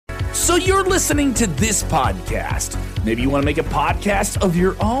So you're listening to this podcast. Maybe you want to make a podcast of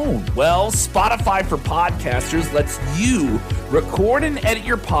your own. Well, Spotify for Podcasters lets you record and edit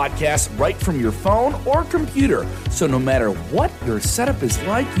your podcast right from your phone or computer. So no matter what your setup is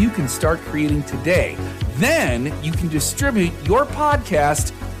like, you can start creating today. Then you can distribute your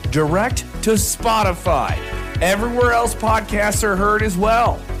podcast direct to Spotify. Everywhere else podcasts are heard as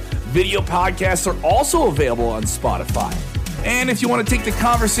well. Video podcasts are also available on Spotify. And if you want to take the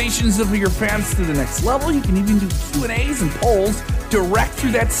conversations of your fans to the next level, you can even do Q&As and polls direct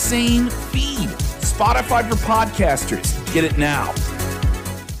through that same feed. Spotify for Podcasters. Get it now.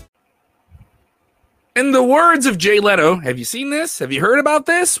 In the words of Jay Leno, have you seen this? Have you heard about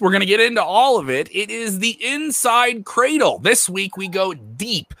this? We're going to get into all of it. It is the InSide Cradle. This week we go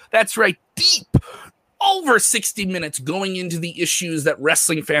deep. That's right, deep. Over 60 minutes going into the issues that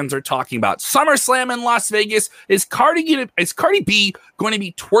wrestling fans are talking about. SummerSlam in Las Vegas. Is Cardi B going to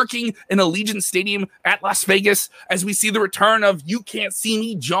be twerking in Allegiant Stadium at Las Vegas as we see the return of You Can't See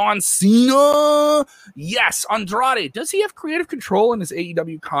Me, John Cena? Yes, Andrade. Does he have creative control in his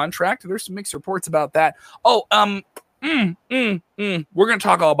AEW contract? There's some mixed reports about that. We're going to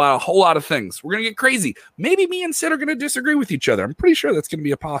talk about a whole lot of things. We're going to get crazy. Maybe me and Sid are going to disagree with each other. I'm pretty sure that's going to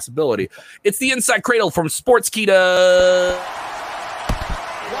be a possibility. It's the InSide Cradle from Sportskeeda.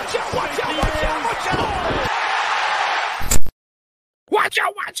 Watch out, watch out, watch out, watch out. Watch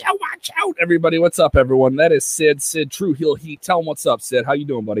out, watch out, watch out. Everybody, what's up, everyone? That is Sid True Heel Heat. Tell him what's up, Sid. How you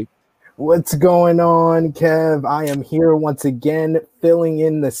doing, buddy? What's going on, Kev? I am here once again, filling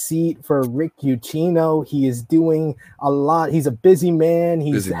in the seat for Rick Ucchino. He is doing a lot. He's a busy man.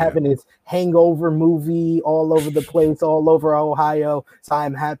 He's having his Hangover movie all over the place, all over Ohio. So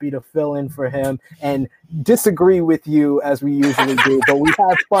I'm happy to fill in for him and disagree with you as we usually do, but we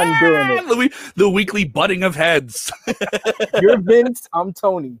have fun doing it. The weekly butting of heads. You're Vince. I'm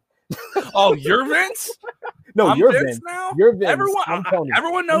Tony. Oh, you're Vince? No, you're Vince now. You're Vince.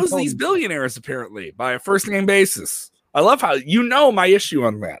 Everyone knows these billionaires apparently by a first name basis. I love how you know my issue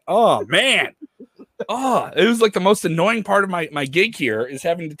on that. Oh man. Oh, it was like the most annoying part of my gig here is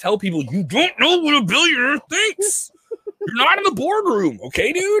having to tell people you don't know what a billionaire thinks. You're not in the boardroom,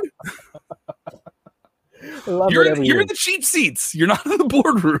 okay, dude? You're in the cheap seats. You're not in the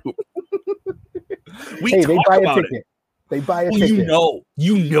boardroom. They buy a ticket. They buy a ticket.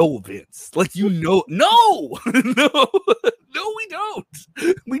 You know, Vince. Like, you know. No, we don't.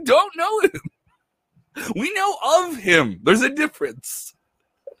 We don't know him. We know of him. There's a difference.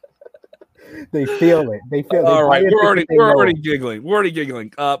 They feel it. All right, we're already giggling.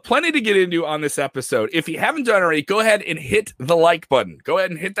 Plenty to get into on this episode. If you haven't done it already, go ahead and hit the like button. Go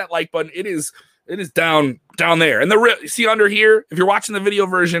ahead and hit that like button. It is down there. And see under here, if you're watching the video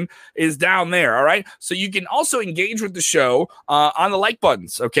version, is down there. All right. So you can also engage with the show on the like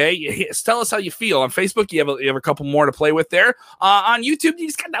buttons. Okay. Tell us how you feel. On Facebook, you have a couple more to play with there. On YouTube, you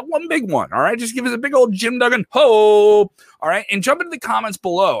just got that one big one. All right. Just give us a big old Jim Duggan ho. All right. And jump into the comments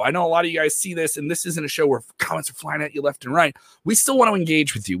below. I know a lot of you guys see this, and this isn't a show where comments are flying at you left and right. We still want to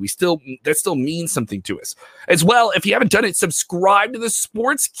engage with you. That still means something to us. As well, if you haven't done it, subscribe to the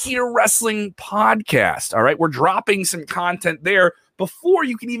Sportskeeda Wrestling podcast. All right. We're dropping some content there before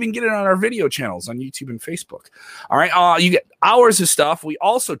you can even get it on our video channels on YouTube and Facebook. All right. You get hours of stuff. We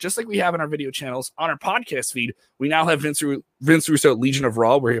also, just like we have in our video channels, on our podcast feed, we now have Vince Russo at Legion of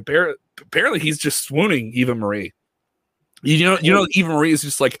Raw, where apparently he's just swooning Eva Marie. You know, Eva Marie is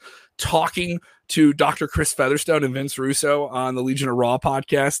just like talking to Dr. Chris Featherstone and Vince Russo on the Legion of Raw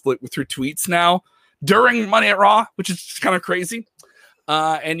podcast through tweets now during Monday at Raw, which is kind of crazy.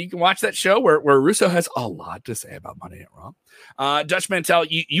 And you can watch that show where Russo has a lot to say about Monday at Raw. Dutch Mantel,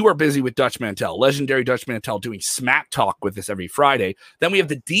 you are busy with Dutch Mantel, legendary Dutch Mantel, doing Smack Talk with us every Friday. Then we have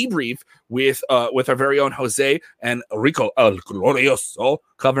the debrief with our very own Jose and Rico El Glorioso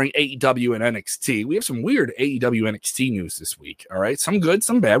covering AEW and NXT. We have some weird AEW NXT news this week. All right, some good,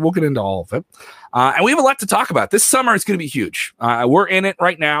 some bad. We'll get into all of it. And we have a lot to talk about. This summer is going to be huge. We're in it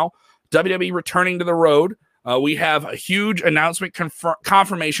right now. WWE returning to the road. We have a huge announcement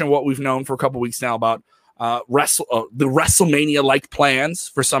confirmation of what we've known for a couple weeks now about the WrestleMania-like plans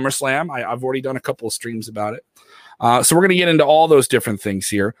for SummerSlam. I've already done a couple of streams about it. So we're going to get into all those different things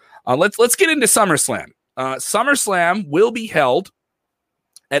here. Let's get into SummerSlam. SummerSlam will be held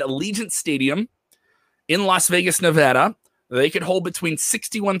at Allegiant Stadium in Las Vegas, Nevada. They could hold between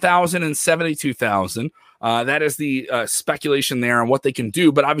 61,000 and 72,000. That is the speculation there on what they can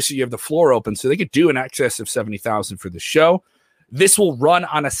do. But obviously you have the floor open, so they could do in excess of 70,000 for the show. This will run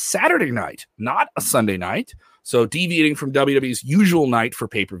on a Saturday night, not a Sunday night. So deviating from WWE's usual night for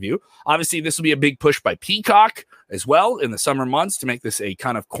pay-per-view. Obviously, this will be a big push by Peacock as well in the summer months to make this a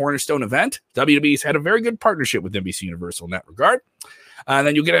kind of cornerstone event. WWE's had a very good partnership with NBC Universal in that regard. And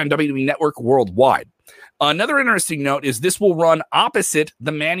then you'll get it on WWE Network worldwide. Another interesting note is this will run opposite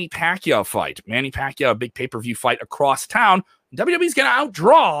the Manny Pacquiao fight. Manny Pacquiao, a big pay-per-view fight across town. WWE's going to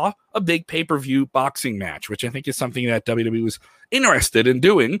outdraw a big pay-per-view boxing match, which I think is something that WWE was interested in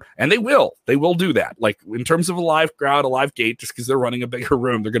doing, and they will. They will do that. Like, in terms of a live crowd, a live gate, just because they're running a bigger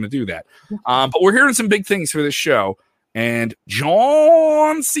room, they're going to do that. But we're hearing some big things for this show, and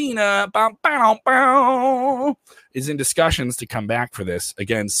John Cena is in discussions to come back for this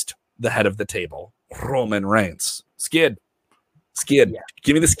against the head of the table, Roman Reigns. Skid. Yeah.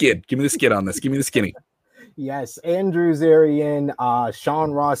 Give me the skid. Give me the skid on this. Give me the skinny. Yes, Andrew Zarian,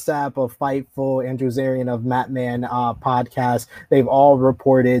 Sean Ross Sapp of Fightful, Andrew Zarian of Matman podcast, they've all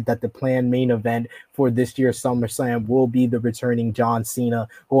reported that the planned main event for this year's SummerSlam will be the returning John Cena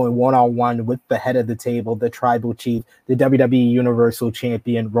going one-on-one with the head of the table, the tribal chief, the WWE Universal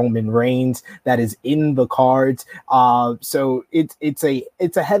Champion Roman Reigns. That is in the cards. So it's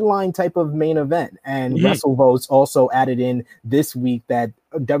a headline type of main event, and WrestleVotes also added in this week that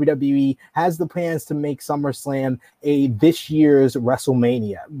WWE has the plans to make SummerSlam this year's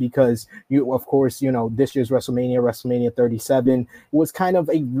WrestleMania, because this year's WrestleMania 37 was kind of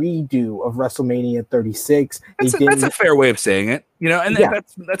a redo of WrestleMania 36. That's a fair way of saying it, and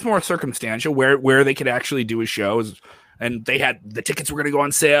that's more circumstantial where they could actually do a show. And they had the tickets were going to go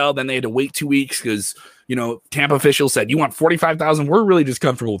on sale. Then they had to wait 2 weeks because, Tampa officials said, you want 45,000. We're really just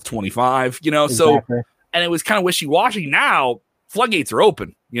comfortable with 25, exactly. So, and it was kind of wishy-washy. Now floodgates are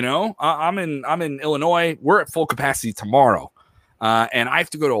open. I'm in Illinois. We're at full capacity tomorrow. And I have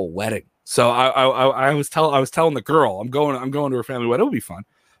to go to a wedding. So I was telling the girl, I'm going to her family wedding. It'll be fun.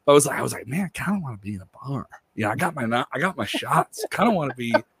 But I was like, man, I kind of want to be in a bar. I got my shots. Kind of want to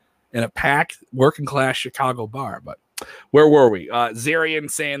be in a packed working class Chicago bar. But where were we? Zarian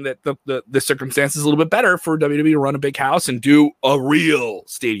saying that the circumstance is a little bit better for WWE to run a big house and do a real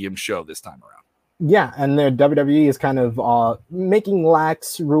stadium show this time around. Yeah, and their WWE is kind of making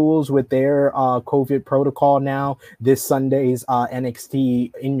lax rules with their COVID protocol now. This Sunday's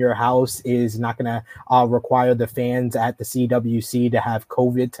NXT In Your House is not going to require the fans at the CWC to have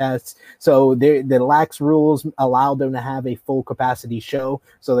COVID tests. So the lax rules allow them to have a full capacity show.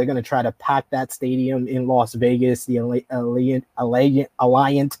 So they're going to try to pack that stadium in Las Vegas, the Alliant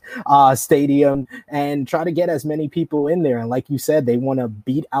Stadium, and try to get as many people in there. And like you said, they want to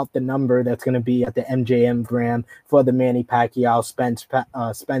beat out the number that's going to be at the MJM Grand for the Manny Pacquiao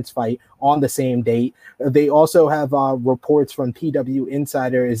Spence fight on the same date. They also have reports from PW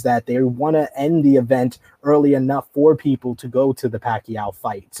Insider is that they want to end the event early enough for people to go to the Pacquiao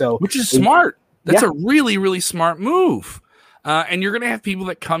fight. So, which is smart. That's a really, really smart move. And you're going to have people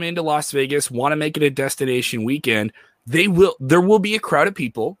that come into Las Vegas, want to make it a destination weekend. There will be a crowd of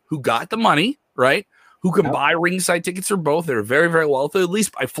people who got the money, right? Who can buy ringside tickets for both. They're very, very wealthy, at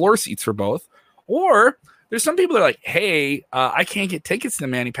least buy floor seats for both. Or there's some people that are like, hey, I can't get tickets to the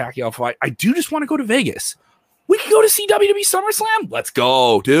Manny Pacquiao fight. I do just want to go to Vegas. We can go to see WWE SummerSlam. Let's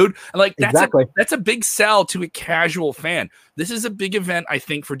go, dude. And that's a big sell to a casual fan. This is a big event, I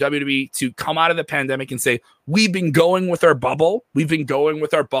think, for WWE to come out of the pandemic and say, we've been going with our bubble. We've been going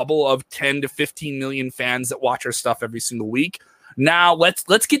with our bubble of 10 to 15 million fans that watch our stuff every single week. Now let's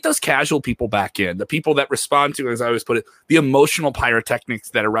get those casual people back in, the people that respond to, as I always put it, the emotional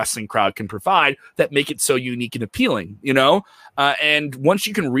pyrotechnics that a wrestling crowd can provide that make it so unique and appealing, and once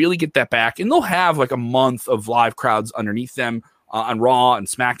you can really get that back, and they'll have like a month of live crowds underneath them on Raw and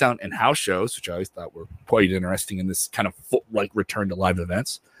SmackDown and house shows, which I always thought were quite interesting in this kind of return to live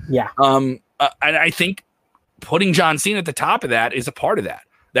events. Yeah. And I think putting John Cena at the top of that is a part of that.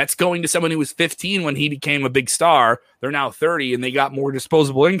 That's going to someone who was 15 when he became a big star. They're now 30 and they got more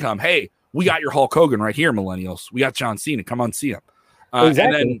disposable income. Hey, we got your Hulk Hogan right here, millennials. We got John Cena. Come on, see him. Exactly.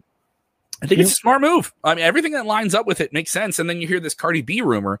 And then I think it's a smart move. I mean, everything that lines up with it makes sense. And then you hear this Cardi B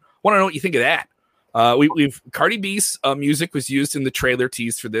rumor. Want to know what you think of that? Cardi B's music was used in the trailer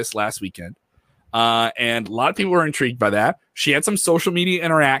tease for this last weekend. And a lot of people were intrigued by that. She had some social media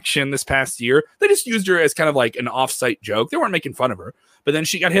interaction this past year. They just used her as kind of like an off-site joke. They weren't making fun of her. But then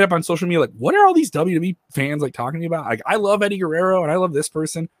she got hit up on social media like, what are all these WWE fans like talking to me about? Like, I love Eddie Guerrero and I love this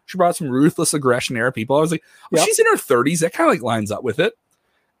person. She brought some ruthless aggression era people. I was like, she's in her 30s. That kind of like lines up with it.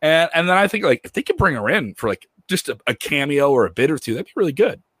 And then I think like if they could bring her in for like just a cameo or a bit or two, that'd be really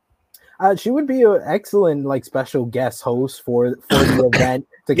good. She would be an excellent like special guest host for the event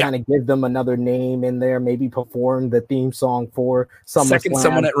to kind of give them another name in there, maybe perform the theme song for SummerSlam. Second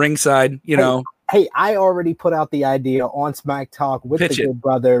someone at ringside, Hey, I already put out the idea on Smack Talk with the good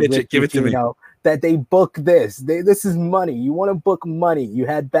brother Rick Ucino that they book this. This is money. You want to book money. You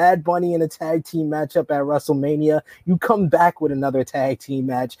had Bad Bunny in a tag team matchup at WrestleMania. You come back with another tag team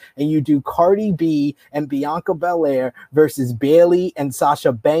match, and you do Cardi B and Bianca Belair versus Bayley and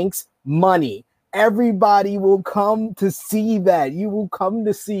Sasha Banks. Money. Everybody will come to see that. You will come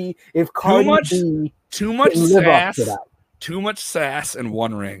to see if Cardi B too much sass, too much sass in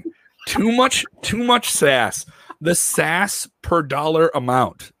one ring. Too much sass. The sass per dollar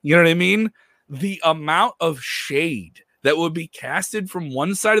amount. You know what I mean? The amount of shade that would be casted from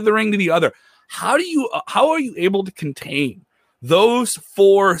one side of the ring to the other. How are you able to contain those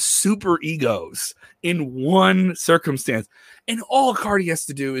 4 super egos in one circumstance? And all Cardi has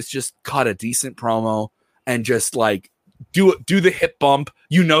to do is just cut a decent promo and just like do the hip bump.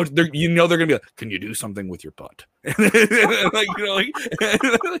 They're gonna be like, can you do something with your butt? And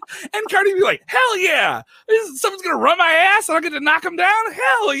Cardi be like, hell yeah, someone's gonna run my ass and I get to knock him down.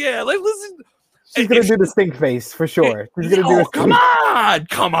 Hell yeah, like listen. She's gonna do the stink face for sure. Come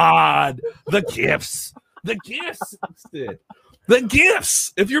on, the gifts. The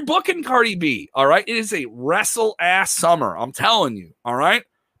gifts. If you're booking Cardi B, all right, it is a wrestle ass summer. I'm telling you, all right.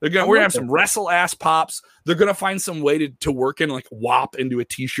 We're gonna have some wrestle ass pops. They're gonna find some way to work in like WAP into a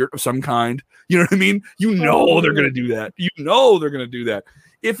t-shirt of some kind. You know what I mean? They're gonna do that. They're gonna do that.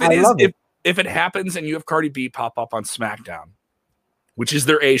 If it happens and you have Cardi B pop up on SmackDown, which is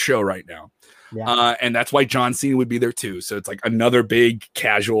their A show right now, and that's why John Cena would be there too. So it's like another big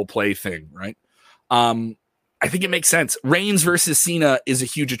casual play thing, right? I think it makes sense. Reigns versus Cena is a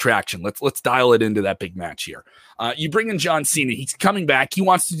huge attraction. Let's dial it into that big match here. You bring in John Cena. He's coming back. He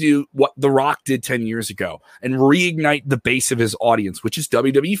wants to do what The Rock did 10 years ago and reignite the base of his audience, which is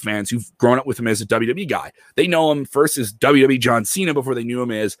WWE fans who've grown up with him as a WWE guy. They know him first as WWE John Cena before they knew him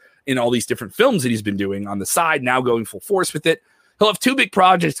as in all these different films that he's been doing on the side, now going full force with it. He'll have 2 big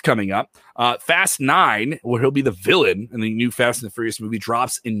projects coming up. Fast 9, where he'll be the villain in the new Fast and the Furious movie,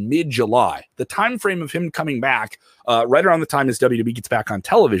 drops in mid-July. The time frame of him coming back, right around the time as WWE gets back on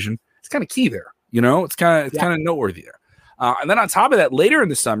television, it's kind of key there. It's kind of noteworthy there. And then on top of that, later in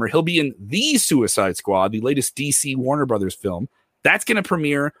the summer, he'll be in The Suicide Squad, the latest DC Warner Brothers film. That's going to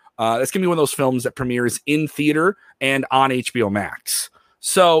premiere. That's going to be one of those films that premieres in theater and on HBO Max.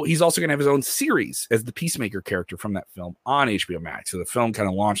 So he's also going to have his own series as the Peacemaker character from that film on HBO Max. So the film kind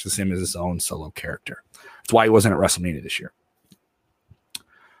of launched him as his own solo character. That's why he wasn't at WrestleMania this year.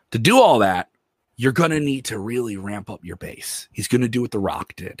 To do all that, you're going to need to really ramp up your base. He's going to do what The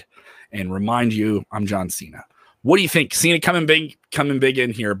Rock did and remind you, I'm John Cena. What do you think? Cena coming big in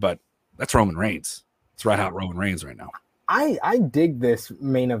here, but that's Roman Reigns. It's right out Roman Reigns right now. I dig this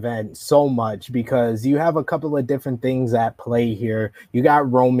main event so much because you have a couple of different things at play here. You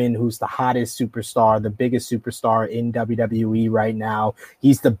got Roman, who's the hottest superstar, the biggest superstar in WWE right now.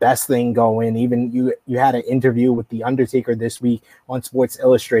 He's the best thing going. Even you had an interview with The Undertaker this week on Sports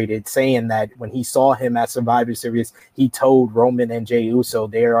Illustrated saying that when he saw him at Survivor Series, he told Roman and Jey Uso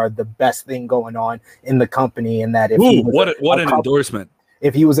they are the best thing going on in the company, and that if what an endorsement.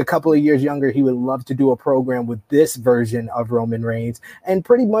 If he was a couple of years younger, he would love to do a program with this version of Roman Reigns. And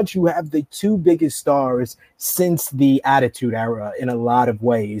pretty much you have the 2 biggest stars since the Attitude Era in a lot of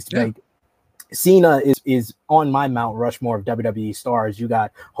ways. Yeah. Like Cena is on my Mount Rushmore of WWE stars. You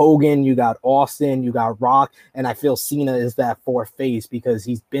got Hogan, you got Austin, you got Rock, and I feel Cena is that 4th face because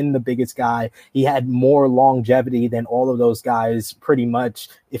he's been the biggest guy. He had more longevity than all of those guys pretty much.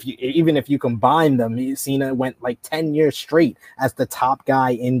 Even if you combine them, Cena went like 10 years straight as the top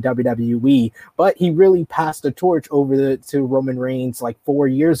guy in WWE, but he really passed the torch over to Roman Reigns like 4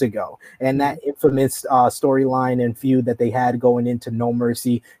 years ago. And that infamous storyline and feud that they had going into No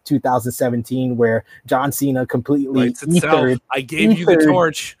Mercy 2017, where John Cena completely I gave you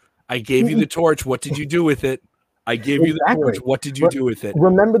the torch. What did you do with it? I gave you the torch. What did you do with it?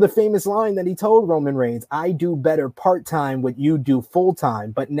 Remember the famous line that he told Roman Reigns, I do better part-time what you do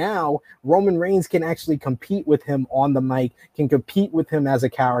full-time. But now Roman Reigns can actually compete with him on the mic, can compete with him as a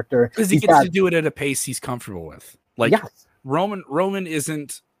character. Because he gets to do it at a pace he's comfortable with. Like Roman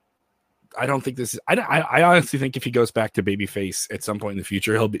isn't, I don't think this is, I honestly think if he goes back to babyface at some point in the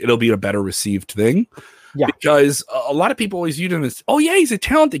future, it'll be a better received thing. Yeah. Because a lot of people always view him as, oh yeah, he's a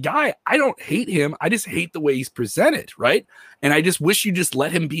talented guy. I don't hate him. I just hate the way he's presented, right? And I just wish you just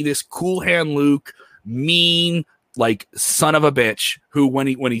let him be this cool hand Luke, mean, like son of a bitch, who when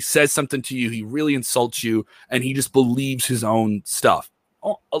he says something to you, he really insults you and he just believes his own stuff.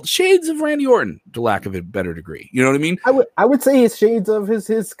 shades of Randy Orton, to lack of a better degree. You know what I mean? I would say his shades of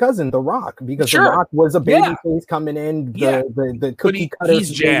his cousin, The Rock, because The Rock was a baby face coming in. The cookie cutter.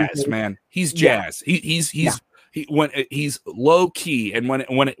 He's jazz, man. He's jazz. He's low key, and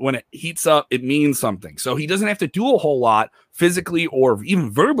when it heats up, it means something. So he doesn't have to do a whole lot physically or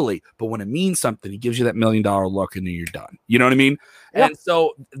even verbally, but when it means something, he gives you that $1 million look, and then you're done. You know what I mean? Yeah. And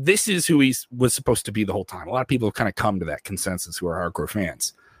so this is who he was supposed to be the whole time. A lot of people have kind of come to that consensus who are hardcore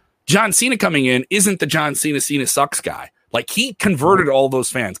fans. John Cena coming in isn't the John Cena sucks guy. Like, he converted all those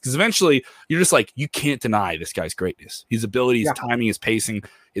fans, because eventually you're just like, you can't deny this guy's greatness, his ability, his timing, his pacing,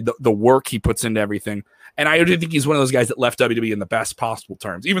 the work he puts into everything. And I do think he's one of those guys that left WWE in the best possible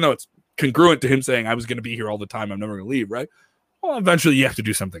terms, even though it's congruent to him saying, I was going to be here all the time, I'm never going to leave, right? Well, eventually you have to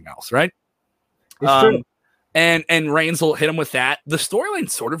do something else, right? It's true. And Reigns will hit him with that. The storyline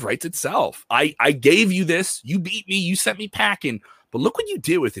sort of writes itself. I gave you this, you beat me, you sent me packing, but look what you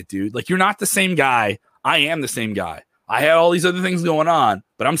did with it, dude. Like, you're not the same guy. I am the same guy. I had all these other things going on,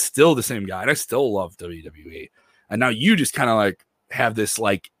 but I'm still the same guy, and I still love WWE. And now you just kind of like have this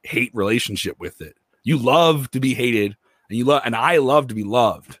like hate relationship with it. You love to be hated, and I love to be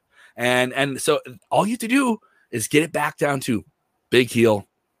loved. And so all you have to do is get it back down to big heel,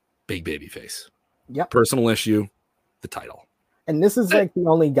 big baby face. Yep. Personal issue, the title. And this is like the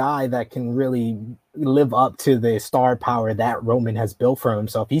only guy that can really live up to the star power that Roman has built for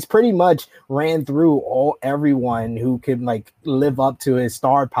himself. He's pretty much ran through everyone who could like live up to his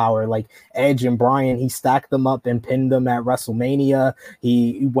star power, like Edge and Bryan. He stacked them up and pinned them at WrestleMania.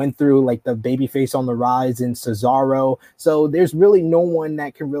 He went through like the babyface on the rise in Cesaro. So there's really no one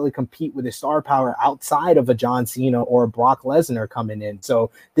that can really compete with his star power outside of a John Cena or a Brock Lesnar coming in.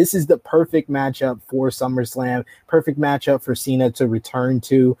 So this is the perfect matchup for SummerSlam, perfect matchup for Cena to return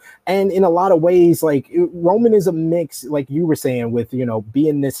to. And in a lot of ways, like Roman is a mix, like you were saying, with, you know,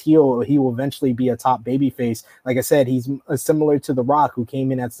 being this heel, he will eventually be a top babyface. Like I said, he's similar to The Rock, who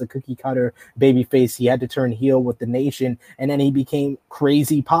came in as the cookie cutter babyface. He had to turn heel with the nation, and then he became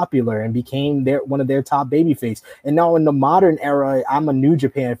crazy popular and became one of their top babyface. And now in the modern era, I'm a New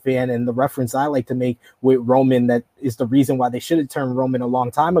Japan fan, and the reference I like to make with Roman that is the reason why they should have turned Roman a long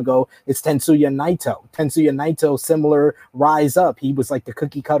time ago, is Tetsuya Naito. Tetsuya Naito, similar rise up. He was like the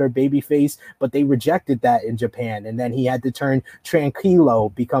cookie cutter babyface, but they rejected that in Japan, and then he had to turn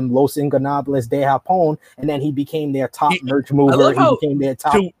Tranquilo, become Los Ingonables de Japón, and then he became their top merch mover. He became their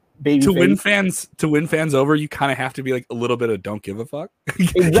top baby to win fans over. You kind of have to be like a little bit of don't give a fuck.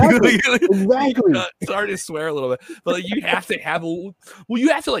 Exactly. Sorry to swear a little bit, but like, you have to have you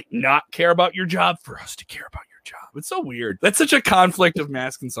have to like not care about your job for us to care about your job. It's so weird. That's such a conflict of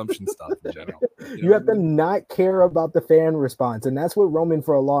mass consumption stuff in general. You have to not care about the fan response, and that's what Roman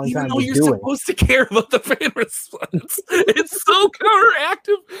for a long time was you're doing. Supposed to care about the fan response. It's so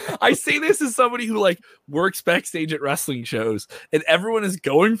counteractive. I say this as somebody who like works backstage at wrestling shows, and everyone is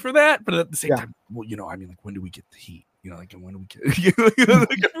going for that, but at the same time, well, you know, I mean, like, when do we get the heat? You know, like, when do we get?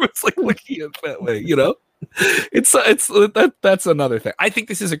 Like, everyone's like looking at it that way. You know, that's another thing. I think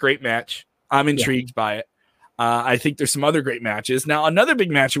this is a great match. I'm intrigued by it. I think there's some other great matches. Now, another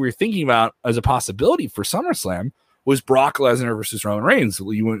big match we were thinking about as a possibility for SummerSlam was Brock Lesnar versus Roman Reigns.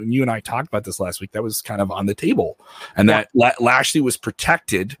 You and I talked about this last week. That was kind of on the table. And that Lashley was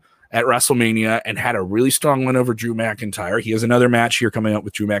protected at WrestleMania and had a really strong win over Drew McIntyre. He has another match here coming up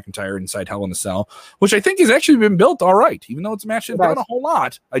with Drew McIntyre inside Hell in a Cell, which I think has actually been built all right. Even though it's a match that's done a whole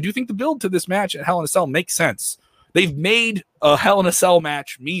lot, I do think the build to this match at Hell in a Cell makes sense. They've made a Hell in a Cell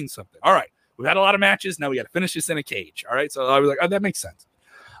match mean something. All right. We've had a lot of matches. Now we got to finish this in a cage. All right. So I was like, oh, that makes sense.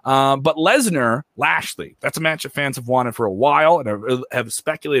 But Lesnar, Lashley, that's a match that fans have wanted for a while and have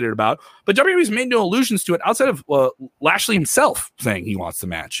speculated about. But WWE's made no allusions to it outside of Lashley himself saying he wants the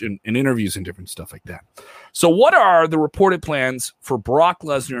match in interviews and different stuff like that. So what are the reported plans for Brock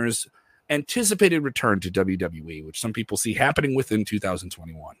Lesnar's anticipated return to WWE, which some people see happening within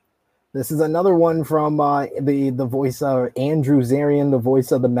 2021? This is another one from the voice of Andrew Zarian, the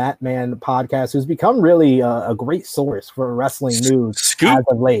voice of the Matman podcast, who's become really a great source for wrestling news as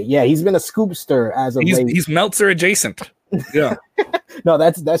of late. Yeah, he's been a scoopster as of late. He's Meltzer adjacent. Yeah. No,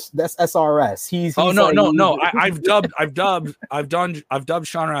 that's SRS. He's no. I've dubbed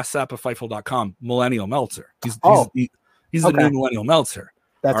Sean Rossap of Fightful.com Millennial Meltzer. He's the new Millennial Meltzer.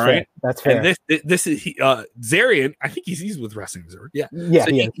 That's all right. That's fair. And this is Zarian. I think he's with Wrestling Observer. Yeah.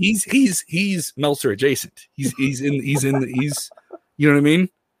 So he's Meltzer adjacent. He's you know what I mean?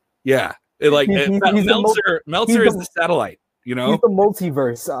 Yeah. Meltzer is the satellite. You know, he's the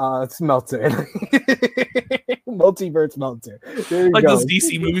multiverse smelter. Multiverse melter. There you like go. those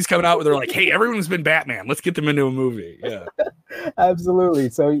DC movies coming out where they're like, hey, everyone's been Batman. Let's get them into a movie. Yeah. Absolutely.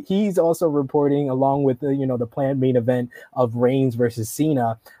 So he's also reporting, along with the planned main event of Reigns versus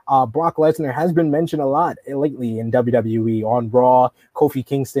Cena. Brock Lesnar has been mentioned a lot lately in WWE. On Raw, Kofi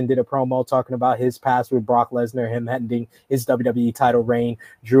Kingston did a promo talking about his past with Brock Lesnar, him ending his WWE title reign.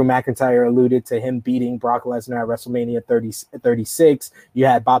 Drew McIntyre alluded to him beating Brock Lesnar at WrestleMania 36. You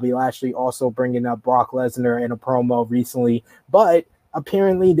had Bobby Lashley also bringing up Brock Lesnar in a promo recently, but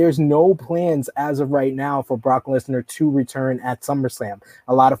apparently there's no plans as of right now for Brock Lesnar to return at SummerSlam.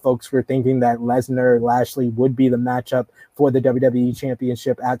 A lot of folks were thinking that Lesnar-Lashley would be the matchup for the WWE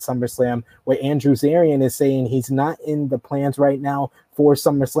Championship at SummerSlam, where Andrew Zarian is saying he's not in the plans right now for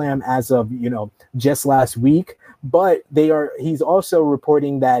SummerSlam as of, just last week, but he's also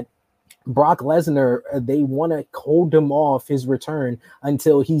reporting that Brock Lesnar, they want to hold him off his return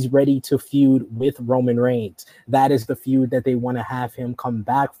until he's ready to feud with Roman Reigns. That is the feud that they want to have him come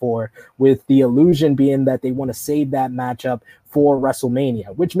back for, with the illusion being that they want to save that matchup for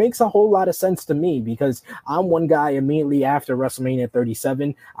WrestleMania, which makes a whole lot of sense to me, because I'm one guy immediately after WrestleMania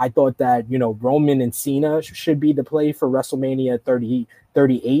 37. I thought that, Roman and Cena should be the play for WrestleMania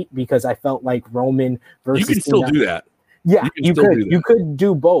 38, because I felt like Roman versus You can still do that. Yeah, you could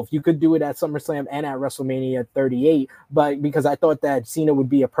do both. You could do it at SummerSlam and at WrestleMania 38, but because I thought that Cena would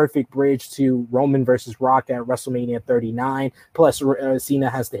be a perfect bridge to Roman versus Rock at WrestleMania 39. Plus,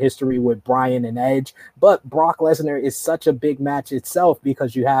 Cena has the history with Bryan and Edge. But Brock Lesnar is such a big match itself,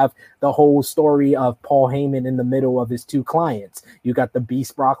 because you have the whole story of Paul Heyman in the middle of his two clients. You got the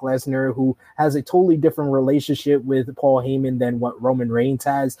Beast Brock Lesnar, who has a totally different relationship with Paul Heyman than what Roman Reigns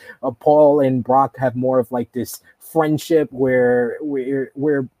has. Paul and Brock have more of like this friendship where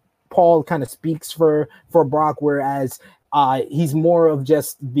Paul kind of speaks for Brock, whereas he's more of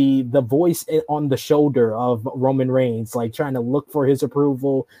just the voice on the shoulder of Roman Reigns, like trying to look for his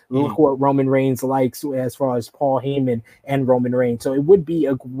approval, look what Roman Reigns likes as far as Paul Heyman and Roman Reigns. So it would be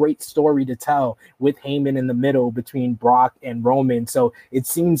a great story to tell with Heyman in the middle between Brock and Roman. So it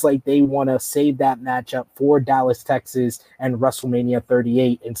seems like they want to save that matchup for Dallas, Texas and WrestleMania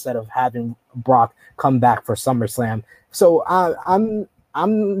 38 instead of having Brock come back for SummerSlam. So I'm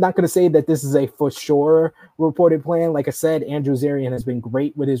not going to say that this is a for sure reported plan. Like I said, Andrew Zarian has been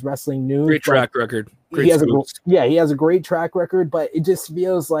great with his wrestling news. Great track record. He has a great track record, but it just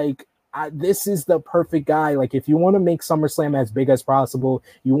feels like this is the perfect guy. Like, if you want to make SummerSlam as big as possible,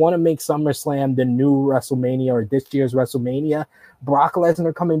 you want to make SummerSlam the new WrestleMania or this year's WrestleMania, Brock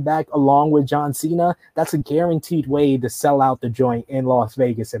Lesnar coming back along with John Cena, that's a guaranteed way to sell out the joint in Las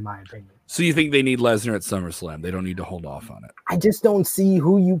Vegas, in my opinion. So you think they need Lesnar at SummerSlam? They don't need to hold off on it. I just don't see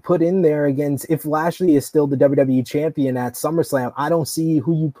who you put in there against. If Lashley is still the WWE champion at SummerSlam, I don't see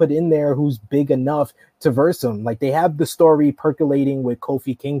who you put in there who's big enough to verse him. Like, they have the story percolating with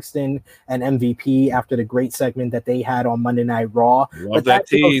Kofi Kingston and MVP after the great segment that they had on Monday Night Raw. Love that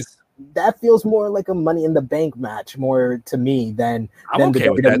tease. That feels more like a Money in the Bank match, more to me than the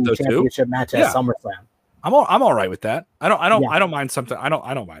WWE Championship match at SummerSlam. I'm all right with that. I don't mind something. I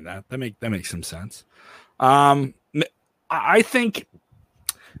don't mind that. That makes some sense. I think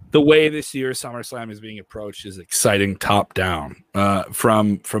the way this year's SummerSlam is being approached is exciting top down.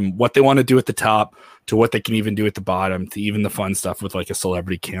 From what they want to do at the top to what they can even do at the bottom to even the fun stuff with like a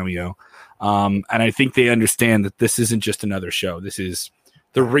celebrity cameo. And I think they understand that this isn't just another show. This is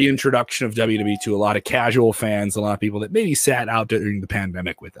the reintroduction of WWE to a lot of casual fans, a lot of people that maybe sat out during the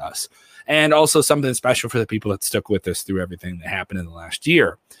pandemic with us, and also something special for the people that stuck with us through everything that happened in the last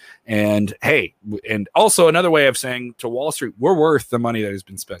year. And hey, and also another way of saying to Wall Street, we're worth the money that has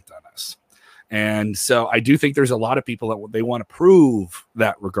been spent on us. And so I do think there's a lot of people that they want to prove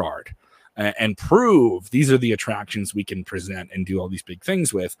that regard and prove these are the attractions we can present and do all these big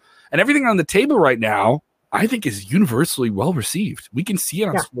things with. And everything on the table right now, I think, is universally well received. We can see it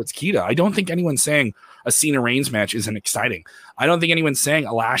on Sportskeeda. I don't think anyone's saying a Cena Reigns match isn't exciting. I don't think anyone's saying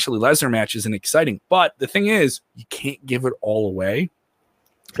a Lashley Lesnar match isn't exciting. But the thing is, you can't give it all away.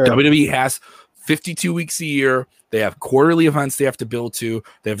 Sure. WWE has 52 weeks a year. They have quarterly events they have to build to.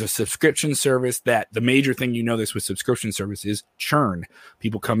 They have a subscription service that the major thing this with subscription service is churn.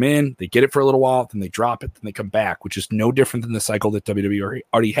 People come in, they get it for a little while, then they drop it, then they come back, which is no different than the cycle that WWE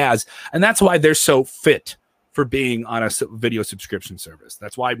already has. And that's why they're so fit for being on a video subscription service.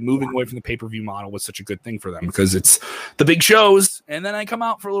 That's why moving away from the pay-per-view model was such a good thing for them, because it's the big shows, and then I come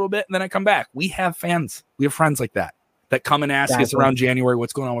out for a little bit, and then I come back. We have fans. We have friends like that come and ask us around January,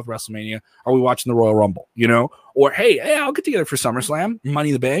 what's going on with WrestleMania? Are we watching the Royal Rumble? Or, hey, I'll get together for SummerSlam, Money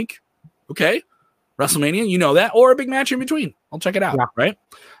in the Bank. Okay, WrestleMania, you know that, or a big match in between. I'll check it out, right?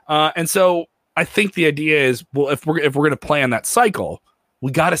 And so I think the idea is, well, if we're going to play on that cycle,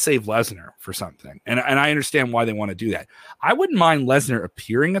 we got to save Lesnar for something. And I understand why they want to do that. I wouldn't mind Lesnar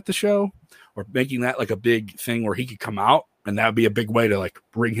appearing at the show or making that like a big thing where he could come out, and that would be a big way to like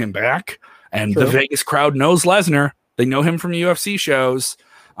bring him back. And the Vegas crowd knows Lesnar. They know him from UFC shows.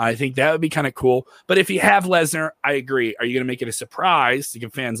 I think that would be kind of cool. But if you have Lesnar, I agree. Are you going to make it a surprise to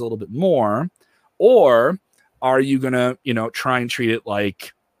give fans a little bit more? Or are you going to, try and treat it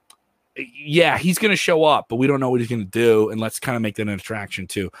like, yeah, he's going to show up, but we don't know what he's going to do. And let's kind of make that an attraction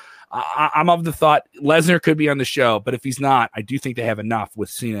too. I'm of the thought Lesnar could be on the show, but if he's not, I do think they have enough with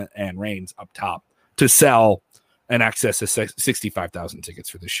Cena and Reigns up top to sell an excess of 65,000 tickets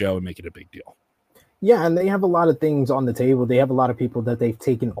for the show and make it a big deal. Yeah, and they have a lot of things on the table. They have a lot of people that they've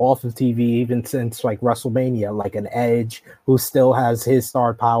taken off of TV even since like WrestleMania, like an Edge who still has his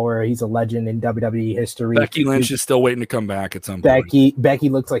star power. He's a legend in WWE history. Becky Lynch is still waiting to come back at some point. Becky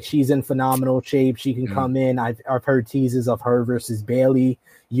looks like she's in phenomenal shape. She can come in. I've heard teases of her versus Bayley.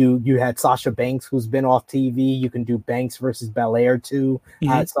 You had Sasha Banks, who's been off TV. You can do Banks versus Belair too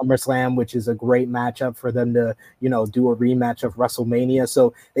at SummerSlam, which is a great matchup for them to, do a rematch of WrestleMania.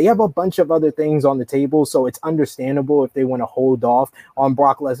 So they have a bunch of other things on the table. So it's understandable if they want to hold off on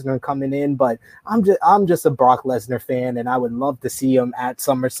Brock Lesnar coming in. But I'm just a Brock Lesnar fan, and I would love to see him at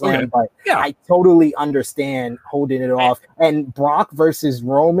SummerSlam. Okay. But I totally understand holding it off. And Brock versus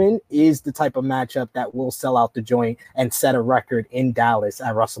Roman is the type of matchup that will sell out the joint and set a record in Dallas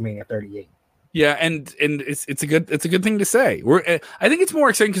at WrestleMania 38. Yeah, and it's a good thing to say. I think it's more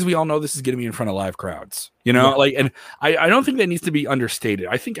exciting because we all know this is going to be in front of live crowds. And I don't think that needs to be understated.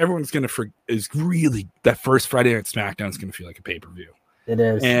 I think everyone's going to is really that first Friday Night SmackDown is going to feel like a pay-per-view. It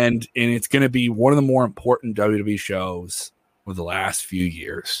is, and it's going to be one of the more important WWE shows of the last few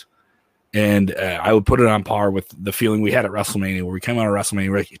years. And I would put it on par with the feeling we had at WrestleMania, where we came out of WrestleMania,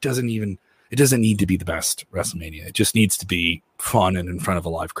 we're like, it doesn't need to be the best WrestleMania. It just needs to be fun and in front of a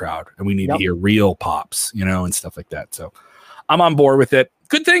live crowd. And we need to hear real pops, and stuff like that. So I'm on board with it.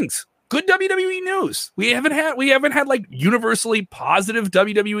 Good things. Good WWE news. We haven't had like universally positive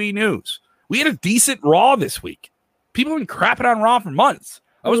WWE news. We had a decent Raw this week. People have been crapping on Raw for months.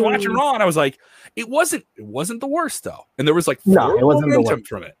 I was watching Raw and I was like, it wasn't the worst though. And there was like it wasn't the worst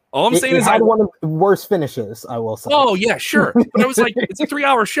from it. All I'm saying is I had one of the worst finishes, I will say. Oh yeah, sure. But it was like, it's a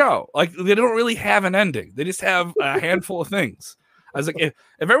 3-hour show. Like they don't really have an ending. They just have a handful of things. I was like, if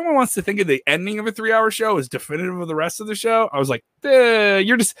everyone wants to think of the ending of a 3-hour show as definitive of the rest of the show, I was like,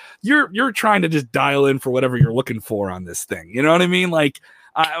 you're trying to just dial in for whatever you're looking for on this thing. You know what I mean? Like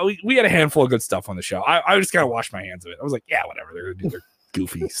we had a handful of good stuff on the show. I just kind of washed my hands of it. I was like, yeah, whatever. They're gonna do their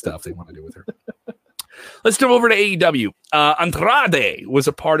goofy stuff they want to do with her. Let's jump over to AEW. Andrade was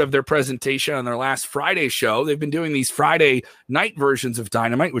a part of their presentation on their last Friday show. They've been doing these Friday night versions of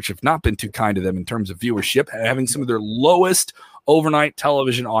Dynamite, which have not been too kind to them in terms of viewership, having some of their lowest overnight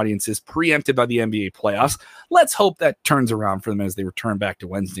television audiences preempted by the NBA playoffs. Let's hope that turns around for them as they return back to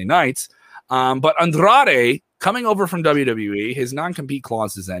Wednesday nights. But Andrade, coming over from WWE, his non-compete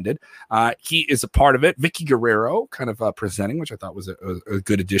clause is ended. He is a part of it. Vicky Guerrero kind of presenting, which I thought was a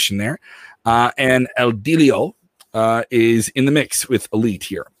good addition there. And El Dilio is in the mix with Elite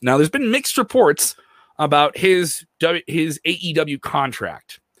here. Now, there's been mixed reports about his AEW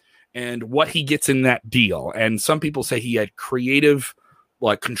contract and what he gets in that deal. And some people say he had creative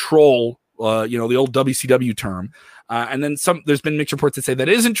control, the old WCW term. And then there's been mixed reports that say that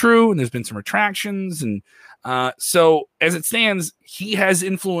isn't true, and there's been some retractions. And so as it stands, he has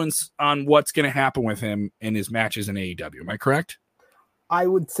influence on what's going to happen with him in his matches in AEW. Am I correct? I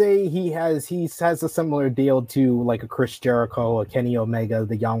would say he has a similar deal to like a Chris Jericho, a Kenny Omega,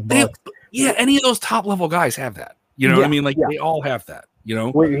 the Young Bucks. Yeah, any of those top level guys have that. You know what I mean? Like they all have that.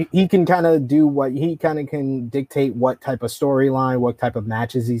 Where he can kind of do what he kind of can dictate what type of storyline, what type of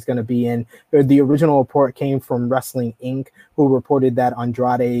matches he's going to be in. The original report came from Wrestling Inc., who reported that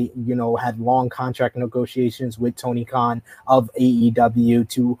Andrade, had long contract negotiations with Tony Khan of AEW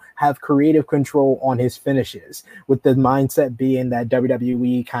to have creative control on his finishes, with the mindset being that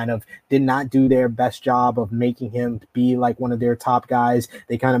WWE kind of did not do their best job of making him be like one of their top guys.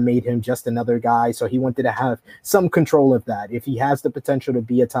 They kind of made him just another guy. So he wanted to have some control of that. If he has the potential to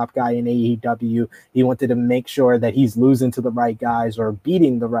be a top guy in AEW, he wanted to make sure that he's losing to the right guys or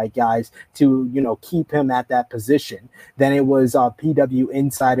beating the right guys to, keep him at that position. Then it was PW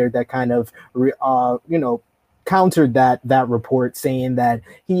Insider that kind of countered that report, saying that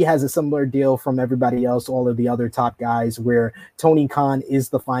he has a similar deal from everybody else, all of the other top guys, where Tony Khan is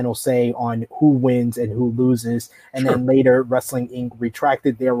the final say on who wins and who loses. And then later, Wrestling Inc.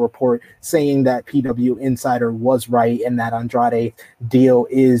 retracted their report, saying that PW Insider was right and that Andrade deal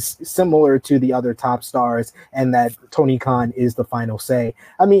is similar to the other top stars and that Tony Khan is the final say.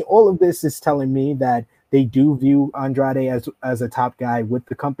 I mean, all of this is telling me that they do view Andrade as a top guy with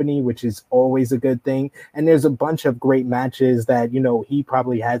the company, which is always a good thing. And there's a bunch of great matches that, he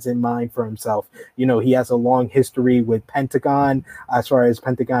probably has in mind for himself. He has a long history with Pentagon, as far as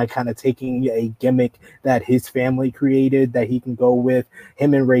Pentagon kind of taking a gimmick that his family created that he can go with.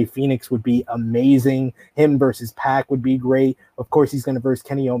 Him and Rey Fenix would be amazing. Him versus Pac would be great. Of course, he's going to verse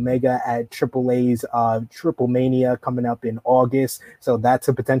Kenny Omega at AAA's Triple Mania coming up in August. So that's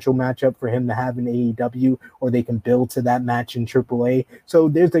a potential matchup for him to have in AEW, or they can build to that match in AAA. So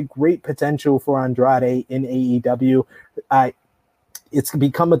there's a great potential for Andrade in AEW. It's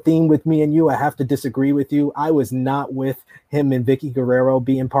become a theme with me and you. I have to disagree with you. I was not with him and Vicky Guerrero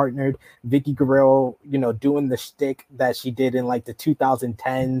being partnered. Vicky Guerrero, doing the shtick that she did in like the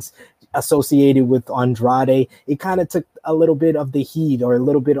 2010s associated with Andrade. It kind of took a little bit of the heat or a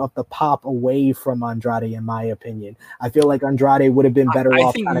little bit of the pop away from Andrade, in my opinion. I feel like Andrade would have been better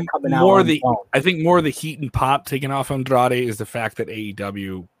off kind of coming out on his own. I think more of the heat and pop taken off Andrade is the fact that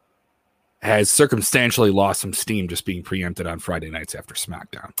AEW has circumstantially lost some steam just being preempted on Friday nights after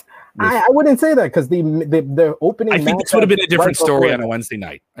SmackDown. I wouldn't say that, because the opening. I think this would have been a different story on a Wednesday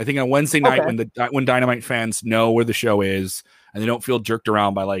night. I think on Wednesday night when Dynamite fans know where the show is and they don't feel jerked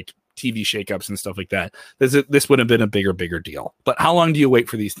around by like TV shakeups and stuff like that, this would have been a bigger deal. But how long do you wait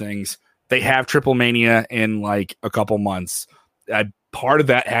for these things? They have Triple Mania in like a couple months. Part of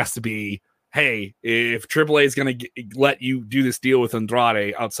that has to be, hey, if AAA is going to let you do this deal with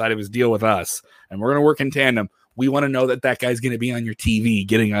Andrade outside of his deal with us, and we're going to work in tandem, we want to know that guy's going to be on your TV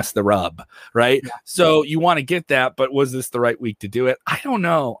getting us the rub, right? Yeah. So you want to get that, but was this the right week to do it? I don't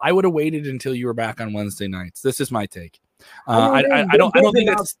know. I would have waited until you were back on Wednesday nights. This is my take. I don't think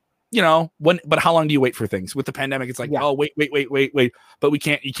that's, but how long do you wait for things? With the pandemic, it's like, oh, wait. But you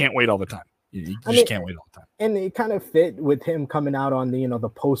can't wait all the time. You just can't wait all the time. And it kind of fit with him coming out on the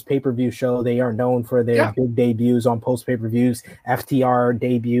post pay-per-view show. They are known for their big debuts on post pay-per-views. FTR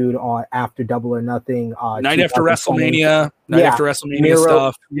debuted on after Double or Nothing. Night after WrestleMania. After WrestleMania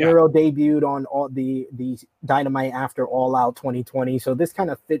stuff. Miro debuted on all the Dynamite after All Out 2020. So this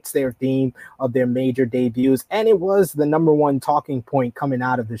kind of fits their theme of their major debuts. And it was the number one talking point coming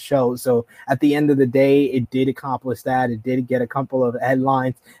out of the show. So at the end of the day, it did accomplish that. It did get a couple of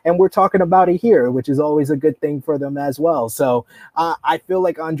headlines. And we're talking about it here, which is always a good thing for them as well. So I feel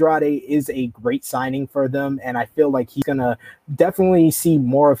like Andrade is a great signing for them. And I feel like he's going to definitely see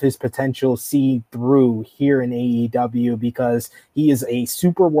more of his potential see through here in AEW, because he is a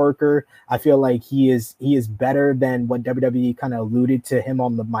super worker. I feel like he is better than what WWE kind of alluded to him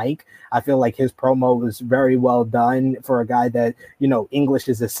on the mic. I feel like his promo was very well done for a guy that, English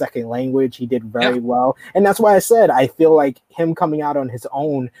is his second language. He did very well. And that's why I said, I feel like him coming out on his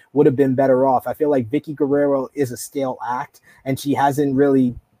own would have been better off. I feel like Vicky Guerrero is a stale act, and she hasn't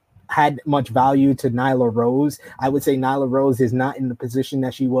really had much value to Nyla Rose. I would say Nyla Rose is not in the position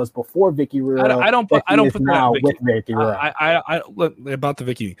that she was before Vicky Guerrero. I don't put that on Vicky. With Vicky Guerrero. I look about the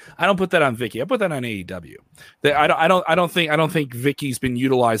Vicky. I don't put that on Vicky. I put that on AEW. I don't think Vicky's been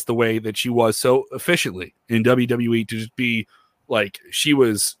utilized the way that she was so efficiently in WWE to just be like she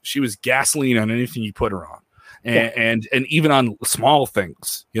was gasoline on anything you put her on. And even on small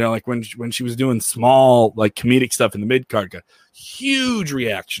things, like when she was doing small, like comedic stuff in the mid card, got huge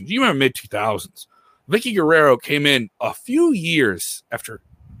reactions. You remember mid 2000s, Vicky Guerrero came in a few years after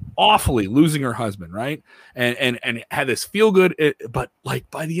awfully losing her husband, right? And had this feel good, but like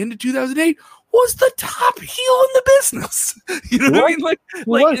by the end of 2008, was the top heel in the business. You know what I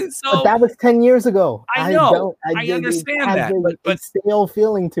mean? So but that was 10 years ago. I know. I understand that, but stale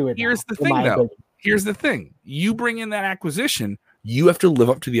feeling to it. Here's the thing, though. Here's the thing. You bring in that acquisition, you have to live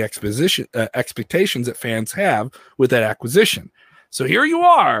up to the expectations that fans have with that acquisition. So here you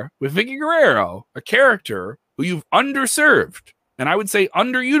are with Vicky Guerrero, a character who you've underserved, and I would say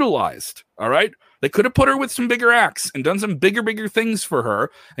underutilized, all right? They could have put her with some bigger acts and done some bigger things for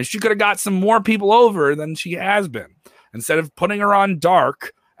her, and she could have got some more people over than she has been. Instead of putting her on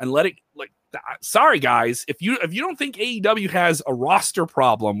dark and letting, sorry guys, if you don't think AEW has a roster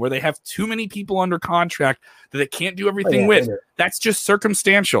problem where they have too many people under contract that they can't do everything with, that's just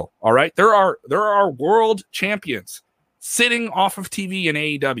circumstantial. All right, there are world champions sitting off of TV in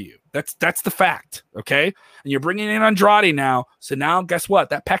AEW. That's the fact, okay? And you're bringing in Andrade now. So now, guess what?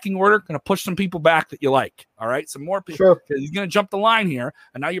 That pecking order going to push some people back that you like, all right? Some more people. Sure. He's going to jump the line here,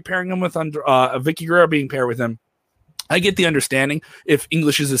 and now you're pairing him with Vicky Guerrero being paired with him. I get the understanding if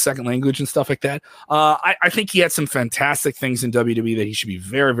English is his second language and stuff like that. I think he had some fantastic things in WWE that he should be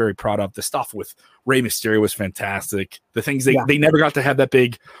very, very proud of. The stuff with Rey Mysterio was fantastic. The things they never got to have that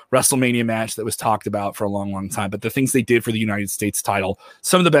big WrestleMania match that was talked about for a long, long time. But the things they did for the United States title,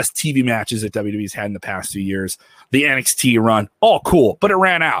 some of the best TV matches that WWE's had in the past few years, the NXT run, all cool, but it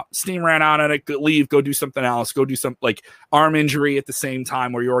ran out. Steam ran out on it. Leave, go do something else. Go do some like arm injury at the same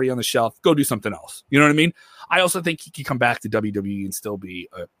time where you're already on the shelf. Go do something else. You know what I mean? I also think he can come back to WWE and still be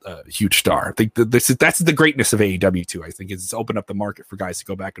a huge star. I think that's the greatness of AEW too. I think it's opened up the market for guys to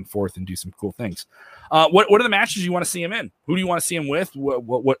go back and forth and do some cool things. What are the matches you want to see him in? Who do you want to see him with?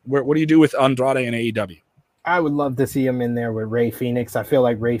 What do you do with Andrade and AEW? I would love to see him in there with Rey Fenix. I feel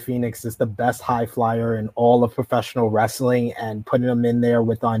like Rey Fenix is the best high flyer in all of professional wrestling, and putting him in there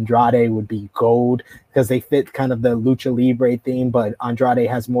with Andrade would be gold because they fit kind of the lucha libre theme, but Andrade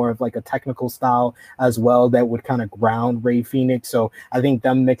has more of like a technical style as well that would kind of ground Rey Fenix. So I think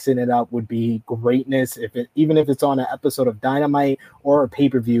them mixing it up would be greatness. Even if it's on an episode of Dynamite or a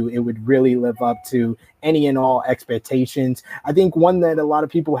pay-per-view, it would really live up to any and all expectations. I think one that a lot of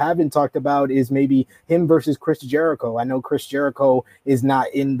people haven't talked about is maybe him versus Chris Jericho. I know Chris Jericho is not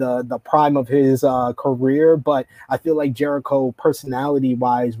in the prime of his career, but I feel like Jericho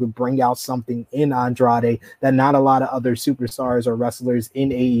personality-wise would bring out something in Andrade that not a lot of other superstars or wrestlers in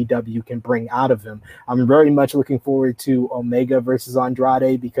AEW can bring out of him. I'm very much looking forward to Omega versus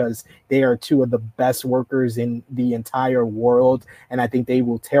Andrade because they are two of the best workers in the entire world, and I think they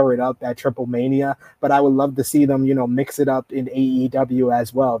will tear it up at Triple Mania. But I would love to see them, mix it up in AEW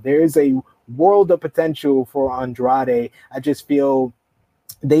as well. There is a world of potential for Andrade. I just feel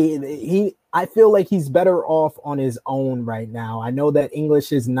I feel like he's better off on his own right now. I know that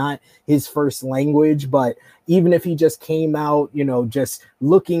English is not his first language, but even if he just came out, just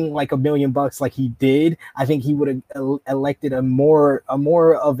looking like $1 million like he did, I think he would have elected a more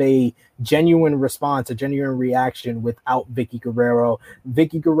of a genuine response, a genuine reaction without Vicky Guerrero.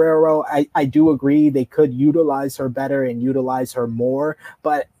 Vicky Guerrero, I do agree they could utilize her better and utilize her more,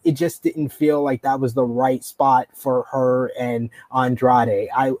 but it just didn't feel like that was the right spot for her and Andrade.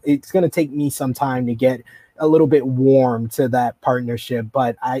 It's going to take me some time to get a little bit warm to that partnership,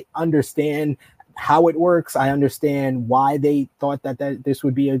 but I understand how it works. I understand why they thought that this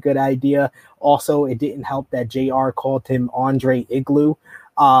would be a good idea. Also, it didn't help that JR called him Andre Igloo.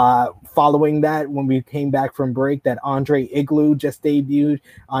 Following that, when we came back from break, that Andre Igloo just debuted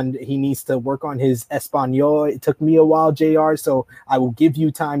he needs to work on his Espanol. It took me a while, JR, so I will give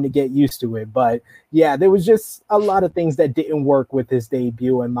you time to get used to it. But yeah, there was just a lot of things that didn't work with his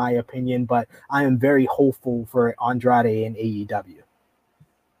debut, in my opinion, but I am very hopeful for Andrade and AEW.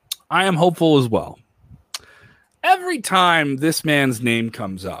 I am hopeful as well. Every time this man's name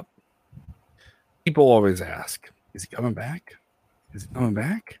comes up, people always ask, is he coming back? Is he coming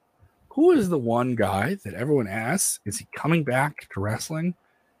back? Who is the one guy that everyone asks, is he coming back to wrestling?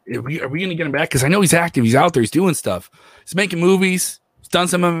 Are we going to get him back? Because I know he's active. He's out there. He's doing stuff. He's making movies. He's done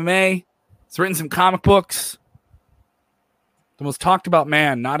some MMA. He's written some comic books. The most talked about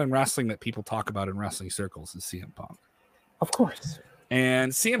man, not in wrestling, that people talk about in wrestling circles is CM Punk. Of course.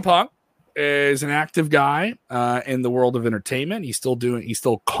 And CM Punk is an active guy in the world of entertainment. He's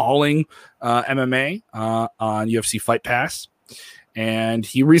still calling MMA on UFC Fight Pass. And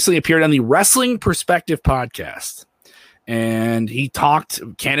he recently appeared on the Wrestling Perspective podcast. And he talked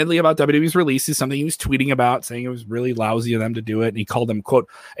candidly about WWE's releases, something he was tweeting about, saying it was really lousy of them to do it. And he called them, quote,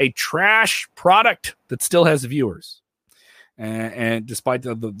 a trash product that still has viewers. And despite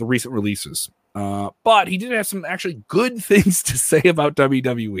the recent releases. But he did have some actually good things to say about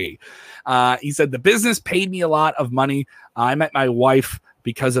WWE. He said, the business paid me a lot of money. I met my wife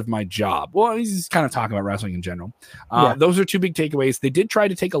because of my job. Well, he's kind of talking about wrestling in general. Those are two big takeaways. They did try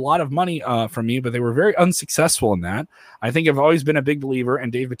to take a lot of money from me, but they were very unsuccessful in that. I think I've always been a big believer,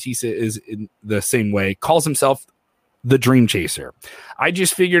 and Dave Bautista is in the same way, calls himself the dream chaser. I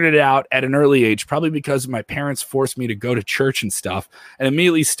just figured it out at an early age, probably because my parents forced me to go to church and stuff, and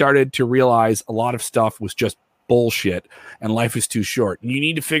immediately started to realize a lot of stuff was just bullshit and life is too short. And you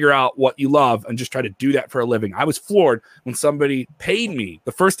need to figure out what you love and just try to do that for a living. I was floored when somebody paid me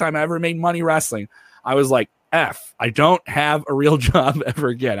the first time I ever made money wrestling. I was like, I don't have a real job ever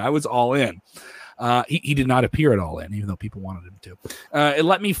again. I was all in. He did not appear at all in, even though people wanted him to. It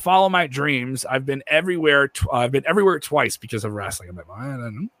let me follow my dreams. I've been everywhere. I've been everywhere twice because of wrestling. I'm like, I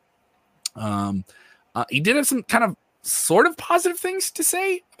don't know. He did have some kind of sort of positive things to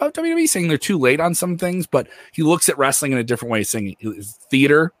say about WWE, saying they're too late on some things, but he looks at wrestling in a different way, saying it's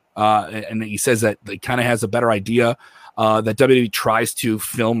theater, and he says that he kind of has a better idea that WWE tries to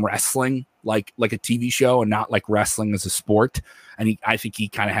film wrestling like a TV show and not like wrestling as a sport. And I think he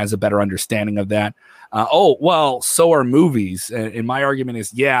kind of has a better understanding of that. So are movies. And my argument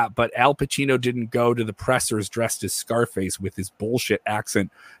is, yeah, but Al Pacino didn't go to the pressers dressed as Scarface with his bullshit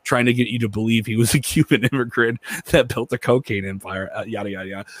accent, trying to get you to believe he was a Cuban immigrant that built a cocaine empire, yada, yada,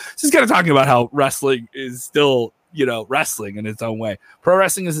 yada. So he's kind of talking about how wrestling is still, wrestling in its own way. Pro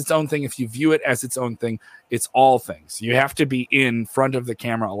wrestling is its own thing. If you view it as its own thing, it's all things. You have to be in front of the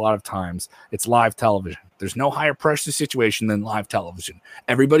camera a lot of times. It's live television. There's no higher pressure situation than live television.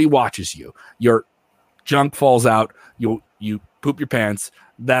 Everybody watches you. Your junk falls out. You poop your pants.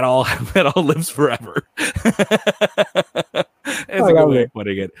 That all lives forever. It's a good way of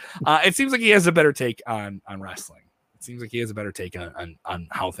putting it. It seems like he has a better take on wrestling. It seems like he has a better take on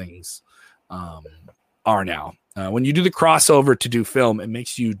how things are now. When you do the crossover to do film, it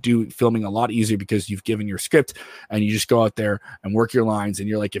makes you do filming a lot easier because you've given your script and you just go out there and work your lines. And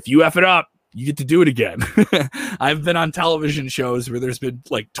you're like, if you F it up, you get to do it again. I've been on television shows where there's been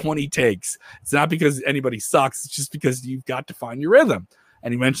like 20 takes. It's not because anybody sucks. It's just because you've got to find your rhythm.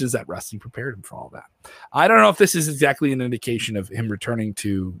 And he mentions that wrestling prepared him for all that. I don't know if this is exactly an indication of him returning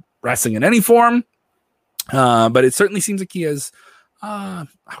to wrestling in any form, but it certainly seems like he has, I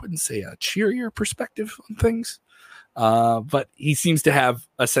wouldn't say a cheerier perspective on things, but he seems to have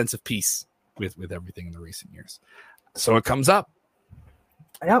a sense of peace with everything in the recent years. So it comes up.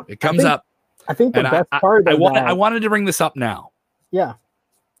 Yep, it comes up. I think the best part of that, I wanted to bring this up now. Yeah.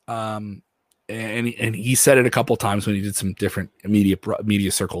 And he said it a couple times when he did some different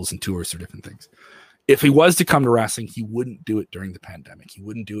media circles and tours for different things. If he was to come to wrestling, he wouldn't do it during the pandemic. He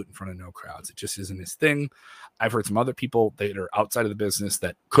wouldn't do it in front of no crowds. It just isn't his thing. I've heard some other people that are outside of the business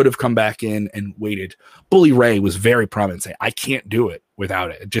that could have come back in and waited. Bully Ray was very prominent saying, I can't do it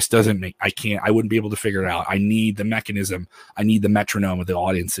without it. It just doesn't make, I wouldn't be able to figure it out. I need the mechanism. I need the metronome of the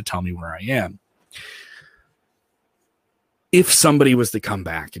audience to tell me where I am. If somebody was to come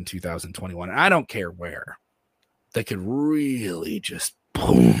back in 2021, and I don't care where, they could really just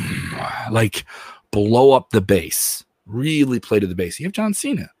boom, like blow up the bass, really play to the bass. You have John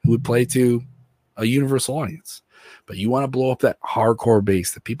Cena, who would play to a universal audience, but you want to blow up that hardcore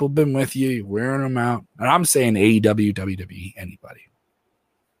bass that people have been with you, you're wearing them out. And I'm saying AEW, WWE, anybody.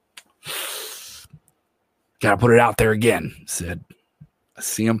 Got to put it out there again. Said a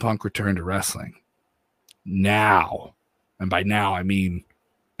CM Punk return to wrestling now. And by now, I mean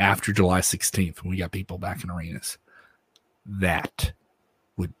after July 16th, when we got people back in arenas. That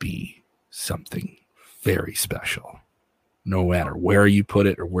would be something very special. No matter where you put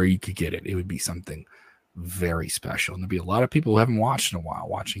it or where you could get it, it would be something very special. And there'd be a lot of people who haven't watched in a while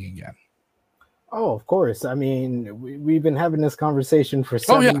watching again. Oh, of course. I mean, we've been having this conversation for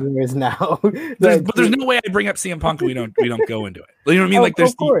 7 years now. But there's no way I bring up CM Punk and we don't go into it. You know what I mean? Like,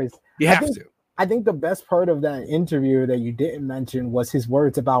 there's, of course. You have to. I think the best part of that interview that you didn't mention was his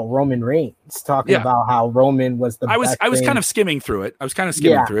words about Roman Reigns, talking about how Roman was the best. I was kind of skimming through it.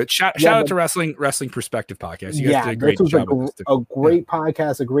 Shout out to Wrestling Perspective Podcast. You guys did a great job. A great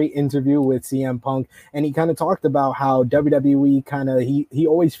podcast, a great interview with CM Punk, and he kind of talked about how WWE he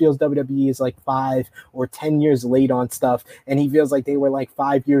always feels WWE is like 5 or 10 years late on stuff, and he feels like they were like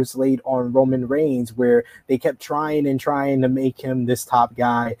 5 years late on Roman Reigns, where they kept trying to make him this top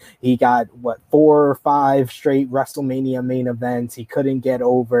guy. He got 4 or 5 straight WrestleMania main events. He couldn't get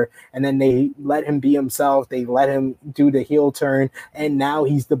over, and then they let him be himself. They let him do the heel turn, and now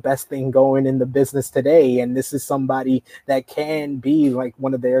he's the best thing going in the business today. And this is somebody that can be like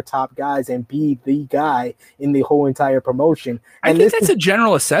one of their top guys and be the guy in the whole entire promotion. And I think that's a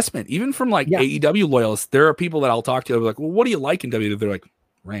general assessment, even from like AEW loyalists. There are people that I'll talk to, like, well, what do you like in WWE? They're like,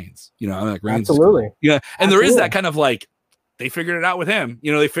 Reigns. I'm like, Reigns. Absolutely. Cool. Yeah, and there is that kind of like, they figured it out with him.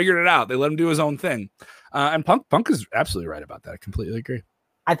 They figured it out. They let him do his own thing. And Punk is absolutely right about that. I completely agree.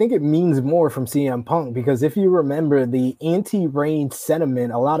 I think it means more from CM Punk, because if you remember the anti-Reigns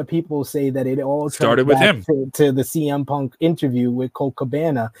sentiment, a lot of people say that it all started with him to the CM Punk interview with Colt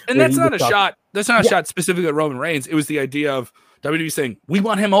Cabana. And that's not a shot. That's not a shot specifically at Roman Reigns. It was the idea of WWE saying, we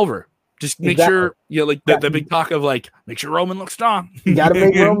want him over. Just make sure, like the big talk of like, make sure Roman looks strong. You got to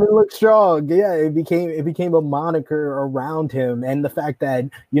make Roman look strong. Yeah, it became a moniker around him, and the fact that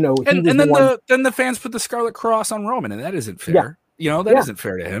and then the fans put the Scarlet Cross on Roman, and that isn't fair. That isn't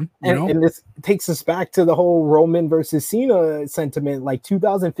fair to him. And this takes us back to the whole Roman versus Cena sentiment. Like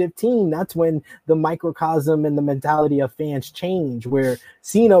 2015, that's when the microcosm and the mentality of fans change, where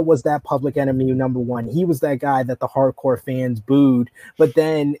Cena was that public enemy number one. He was that guy that the hardcore fans booed. But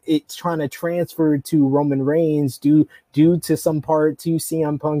then it's trying to transfer to Roman Reigns due to some part to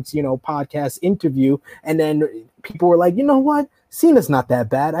CM Punk's, podcast interview. And then people were like, you know what? Cena's not that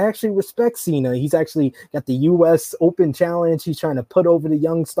bad. I actually respect Cena. He's actually got the U.S. Open Challenge. He's trying to put over the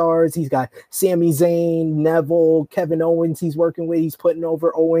young stars. He's got Sami Zayn, Neville, Kevin Owens he's working with. He's putting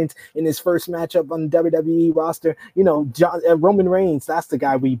over Owens in his first matchup on the WWE roster. Roman Reigns, that's the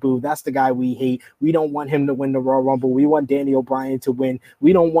guy we boo. That's the guy we hate. We don't want him to win the Royal Rumble. We want Daniel Bryan to win.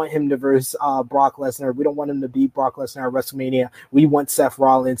 We don't want him to verse Brock Lesnar. We don't want him to beat Brock Lesnar at WrestleMania. We want Seth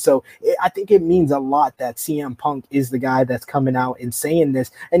Rollins. So I think it means a lot that CM Punk is the guy that's coming out and saying this,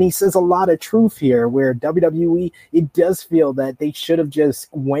 and he says a lot of truth here, where WWE, it does feel that they should have just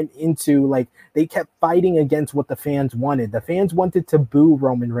went into, like, they kept fighting against what the fans wanted. The fans wanted to boo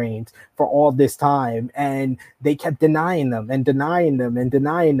Roman Reigns for all this time, and they kept denying them,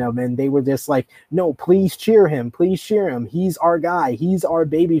 and they were just like, no, please cheer him, he's our guy, he's our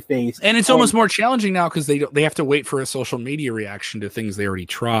baby face. And it's almost more challenging now because they have to wait for a social media reaction to things they already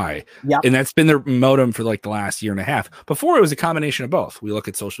try. Yep. And that's been their modem for like the last year and a half. Before, it was a combination of both. We look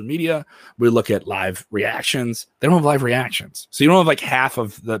at social media, we look at live reactions. They don't have live reactions, so you don't have like half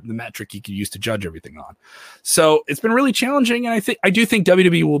of the metric you could use to judge everything on. So it's been really challenging, and I do think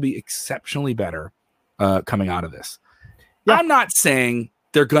WWE will be exceptionally better coming out of this. Yeah. I'm not saying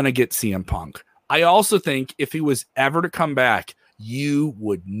they're gonna get CM Punk. I also think if he was ever to come back, you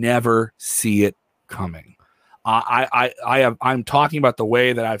would never see it coming. I'm talking about the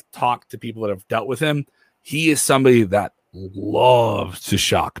way that I've talked to people that have dealt with him. He is somebody that loves to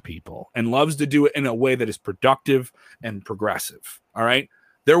shock people and loves to do it in a way that is productive and progressive. All right.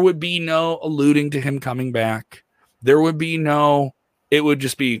 There would be no alluding to him coming back. It would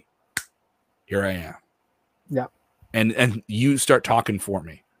just be, here I am. Yeah. And you start talking for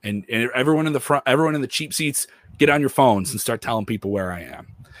me. And everyone in the front, everyone in the cheap seats, get on your phones and start telling people where I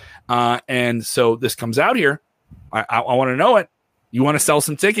am. And so this comes out here. I want to know it. You want to sell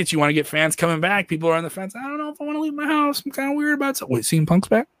some tickets. You want to get fans coming back. People are on the fence. I don't know if I want to leave my house. I'm kind of weird about something. Wait, CM Punk's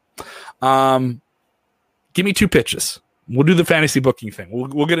back? Give me 2 pitches. We'll do the fantasy booking thing.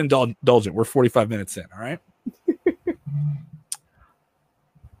 We'll get indulgent. We're 45 minutes in. All right.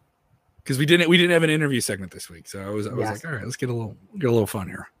 Because we didn't have an interview segment this week. So I was like, all right, let's get a little fun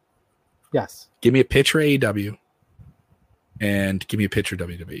here. Yes. Give me a pitch for AEW and give me a pitch for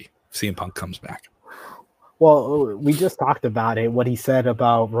WWE. CM Punk comes back. Well, we just talked about it, what he said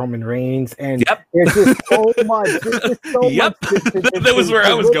about Roman Reigns, and there's just so much. That was where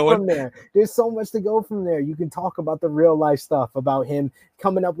I was going. From there. There's so much to go from there. You can talk about the real life stuff, about him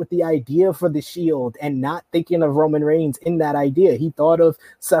coming up with the idea for the Shield and not thinking of Roman Reigns in that idea. He thought of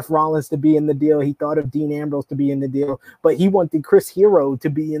Seth Rollins to be in the deal. He thought of Dean Ambrose to be in the deal, but he wanted Chris Hero to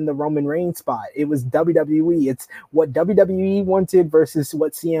be in the Roman Reigns spot. It was WWE. It's what WWE wanted versus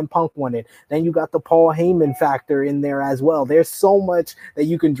what CM Punk wanted. Then you got the Paul Heyman factor in there as well. There's so much that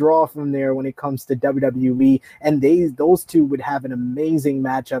you can draw from there when it comes to WWE, and those two would have an amazing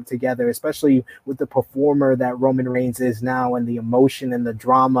matchup together, especially with the performer that Roman Reigns is now and the emotion and the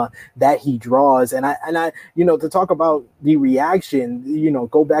drama that he draws. And I to talk about the reaction,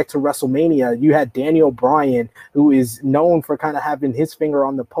 go back to WrestleMania, you had Daniel Bryan, who is known for kind of having his finger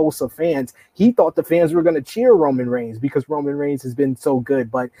on the pulse of fans. He thought the fans were going to cheer Roman Reigns because Roman Reigns has been so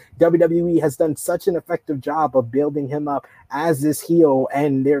good, but WWE has done such an effective job of building him up as this heel,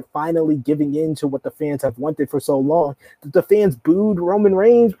 and they're finally giving in to what the fans have wanted for so long. The fans booed Roman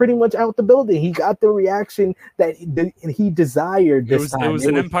Reigns pretty much out the building. He got the reaction that he desired this time. It was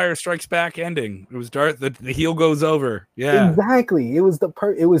an Empire Strikes Back ending. It was Darth. The heel goes over. Yeah, exactly. It was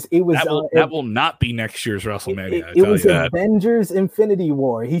that will not be next year's WrestleMania. It was Avengers Infinity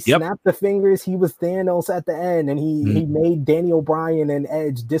War. He snapped the fingers. He was Thanos at the end, and he made Daniel Bryan and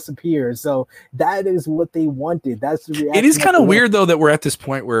Edge disappear. So that is what they wanted. That's the reaction. It is kind of weird though that we're at this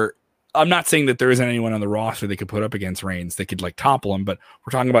point where I'm not saying that there isn't anyone on the roster they could put up against Reigns. They could like topple him, but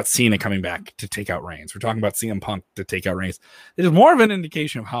we're talking about Cena coming back to take out Reigns. We're talking about CM Punk to take out Reigns. It is more of an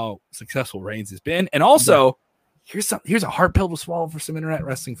indication of how successful Reigns has been. And also, here's a hard pill to swallow for some internet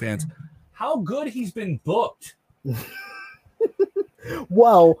wrestling fans. How good he's been booked.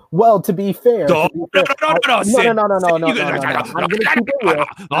 Well, to be fair. No. I'm going to keep it real.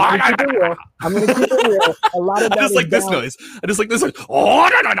 I'm going to keep it real. A lot of that I just like this noise. I just like this noise. Oh,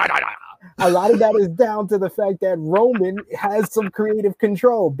 no. A lot of that is down to the fact that Roman has some creative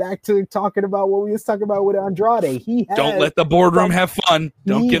control. Back to talking about what we was talking about with Andrade. Don't let the boardroom have fun.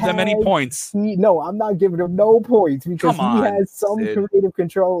 Don't give them any points. No, I'm not giving him no points because he has some creative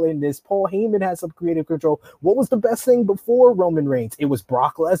control in this. Paul Heyman has some creative control. What was the best thing before Roman Reigns? It was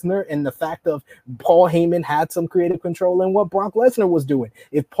Brock Lesnar, and the fact of Paul Heyman had some creative control in what Brock Lesnar was doing.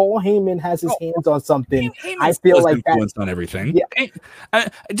 If Paul Heyman has his hands on something, I feel like influenced on everything. Yeah.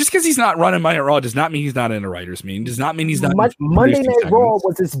 Just because he's not running Monday Night Raw does not mean he's not in a writer's meeting. Does not mean he's not. Monday Night Raw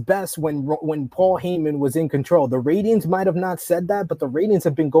was his best when Paul Heyman was in control. The ratings might have not said that, but the ratings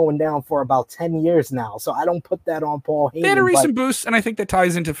have been going down for about 10 years now. So I don't put that on Paul Heyman. They had a recent boost, and I think that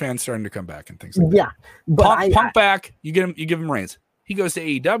ties into fans starting to come back and things like that. Yeah, but Punk back, you give him Reigns. He goes to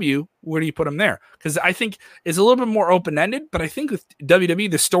AEW. Where do you put him there? Because I think it's a little bit more open-ended, but I think with WWE,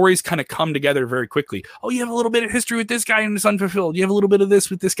 the stories kind of come together very quickly. Oh, you have a little bit of history with this guy and it's unfulfilled. You have a little bit of this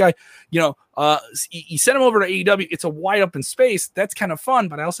with this guy. You send him over to AEW. It's a wide open space. That's kind of fun,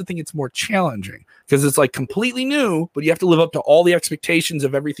 but I also think it's more challenging because it's like completely new, but you have to live up to all the expectations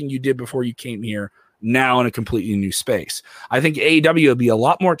of everything you did before you came here. Now in a completely new space. I think AEW will be a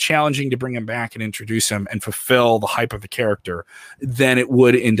lot more challenging to bring him back and introduce him and fulfill the hype of the character than it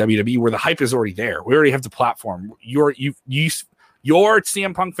would in WWE, where the hype is already there. We already have the platform. Your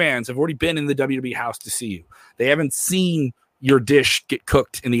CM Punk fans have already been in the WWE house to see you. They haven't seen your dish get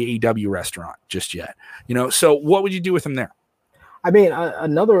cooked in the AEW restaurant just yet. So what would you do with him there? I mean,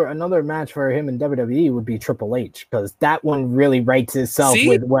 another match for him in WWE would be Triple H because that one really writes itself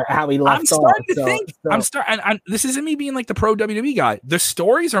with how he left off. I'm starting to think. This isn't me being like the pro WWE guy. The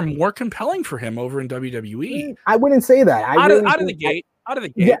stories are more compelling for him over in WWE. I wouldn't say that. Out of the gate.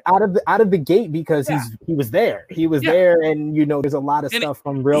 Yeah, out of the gate because he was there. He was there, and there's a lot of stuff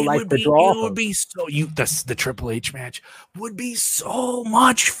from real life to draw. It would be so the Triple H match would be so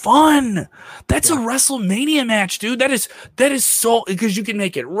much fun. That's a WrestleMania match, dude. That is so because you can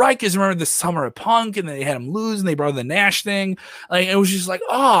make it right. Because remember the Summer of Punk, and then they had him lose, and they brought the Nash thing. Like it was just like,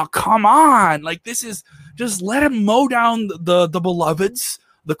 oh come on, like this is just let him mow down the beloveds,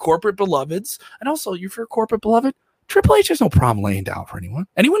 the corporate beloveds, and also if you're a corporate beloved. Triple H has no problem laying down for anyone.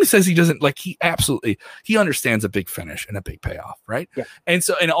 Anyone who says he doesn't, like, he understands a big finish and a big payoff, right? Yeah. And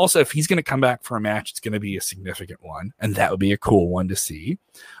also if he's going to come back for a match, it's going to be a significant one, and that would be a cool one to see.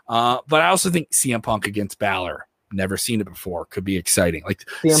 But I also think CM Punk against Balor, never seen it before, could be exciting. Like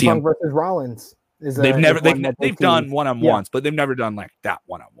CM Punk versus Rollins. They've done one-on-ones, but they've never done like that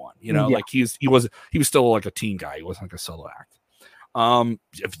one-on-one. Like he was still like a team guy. He wasn't like a solo act.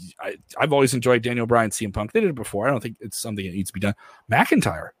 I've always enjoyed Daniel Bryan, CM Punk. They did it before. I don't think it's something that needs to be done.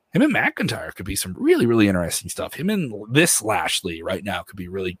 Him and McIntyre could be some really, really interesting stuff. Him and this Lashley right now could be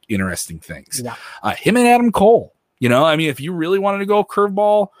really interesting things. Yeah. Him and Adam Cole. If you really wanted to go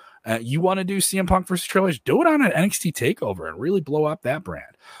curveball, you want to do CM Punk versus Triple H, do it on an NXT takeover and really blow up that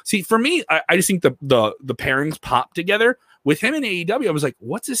brand. See, for me, I just think the pairings pop together. With him in AEW, I was like,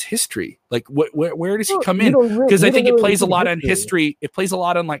 what's his history? Like, where does he come in? Because I think it plays a lot on history. It plays a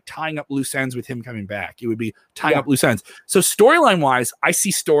lot on like tying up loose ends with him coming back. It would be tying up loose ends. So storyline wise, I see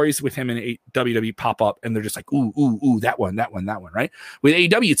stories with him in WWE pop up, and they're just like, ooh, that one, right? With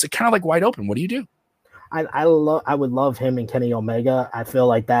AEW, it's kind of like wide open. What do you do? I would love him and Kenny Omega. I feel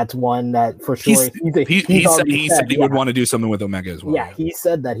like that's one that for sure he said he would want to do something with Omega as well. Yeah, he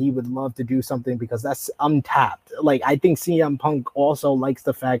said that he would love to do something because that's untapped. Like I think CM Punk also likes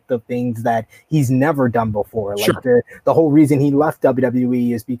the fact of things that he's never done before. Like the whole reason he left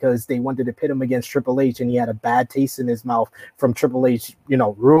WWE is because they wanted to pit him against Triple H, and he had a bad taste in his mouth from Triple H,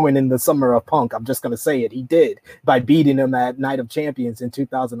 ruining the Summer of Punk. I'm just gonna say it. He did by beating him at Night of Champions in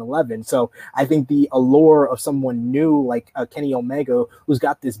 2011. So I think the allure of someone new like Kenny Omega, who's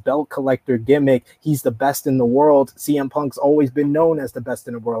got this belt collector gimmick, he's the best in the world. CM Punk's always been known as the best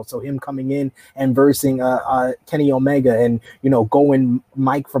in the world, so him coming in and versing Kenny Omega and going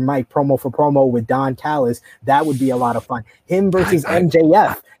mic for mic, promo for promo with Don Callis, that would be a lot of fun. Him versus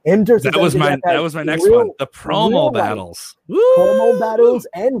MJF. That was my next one. The promo battles. Promo battles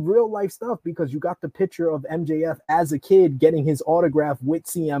and real life stuff, because you got the picture of MJF as a kid getting his autograph with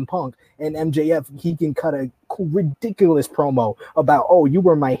CM Punk, and MJF, he can cut a ridiculous promo about, oh, you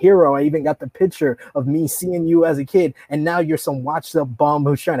were my hero. I even got the picture of me seeing you as a kid, and now you're some washed up bum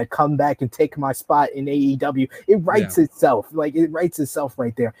who's trying to come back and take my spot in AEW. It writes itself. Like it writes itself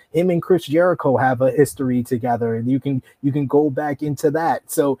right there. Him and Chris Jericho have a history together, and you can go back into that.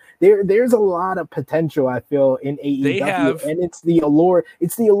 So there's a lot of potential, I feel, in AEW, and it's the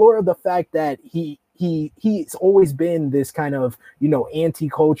allure of the fact that he he's always been this kind of,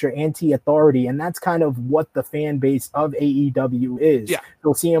 anti-culture, anti-authority, and that's kind of what the fan base of AEW is. Yeah.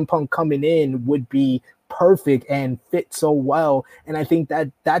 So CM Punk coming in would be perfect and fit so well, and I think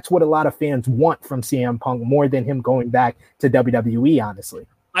that's what a lot of fans want from CM Punk more than him going back to WWE, honestly.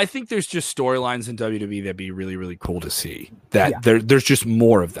 I think there's just storylines in WWE that'd be really, really cool to see. There's just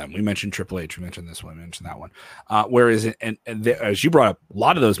more of them. We mentioned Triple H, we mentioned this one, we mentioned that one. Whereas, as you brought up, a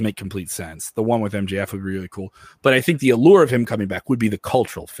lot of those make complete sense. The one with MJF would be really cool. But I think the allure of him coming back would be the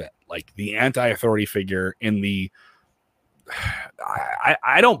cultural fit, like the anti-authority figure in the.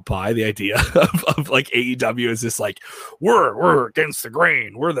 I don't buy the idea of like AEW is this like we're against the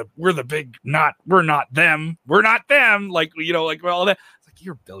grain. We're the big we're not them. Like like all that.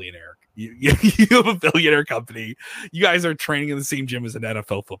 You're a billionaire. You have a billionaire company. You guys are training in the same gym as an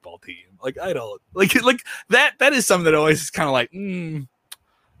NFL football team. Like I don't like that. That is something that always is kind of like,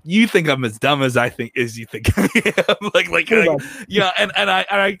 you think I'm as dumb as you think I am. like yeah. And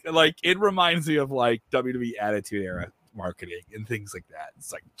I like it reminds me of like WWE Attitude Era marketing and things like that.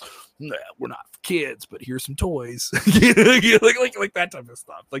 It's like, nah, we're not for kids, but here's some toys. like that type of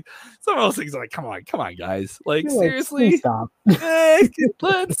stuff. Like some of those things are like, come on, guys. Like seriously, stop.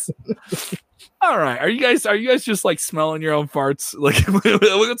 Let's. All right, are you guys just like smelling your own farts? Like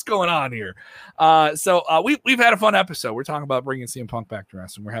what's going on here? So we've had a fun episode. We're talking about bringing CM Punk back to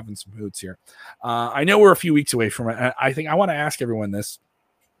wrestling. We're having some hoots here. I know we're a few weeks away from it. I think I want to ask everyone this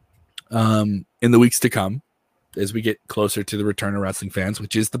in the weeks to come, as we get closer to the return of wrestling fans,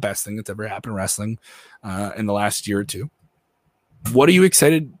 which is the best thing that's ever happened in wrestling in the last year or two. What are you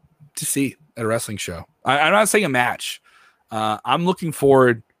excited to see at a wrestling show? I'm not saying a match. I'm looking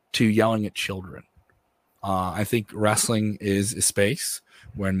forward to yelling at children. I think wrestling is a space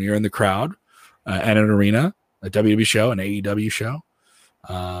when you're in the crowd at an arena, a WWE show, an AEW show,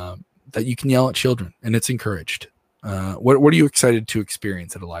 that you can yell at children, and it's encouraged. What are you excited to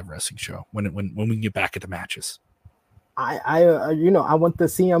experience at a live wrestling show when we get back at the matches? I want the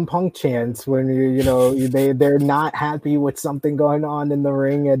CM Punk chants when they're not happy with something going on in the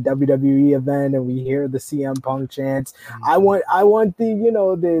ring at WWE event and we hear the CM Punk chants. I want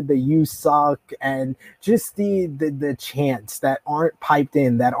the you suck and just the chants that aren't piped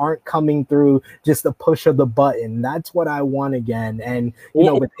in, that aren't coming through just the push of the button. That's what I want again. And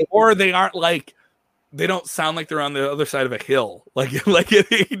or they aren't like, they don't sound like they're on the other side of a hill, like at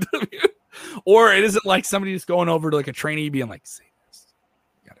AEW. Or it isn't like somebody just going over to like a trainee being like, say this.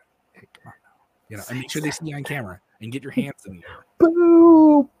 Hey, come on now. And make sure they see you on camera and get your hands in the air.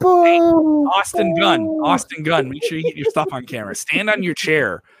 Boo, boo, hey, Austin Gunn, make sure you get your stuff on camera. Stand on your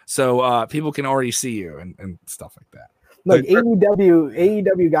chair so people can already see you and stuff like that. Look,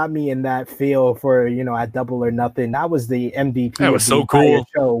 AEW got me in that feel for, at Double or Nothing. That was the MVP. That was so cool.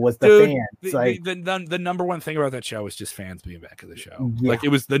 Show was the fans. The number one thing about that show was just fans being back at the show. Yeah. Like it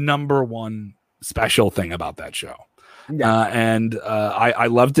was the number one special thing about that show. Yeah. And I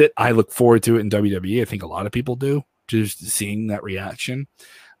loved it. I look forward to it in WWE. I think a lot of people do, just seeing that reaction.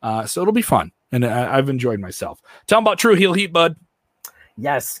 So it'll be fun. And I've enjoyed myself. Tell them about True Heel Heat, bud.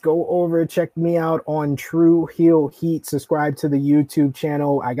 Yes, go over, check me out on True Heel Heat. Subscribe to the YouTube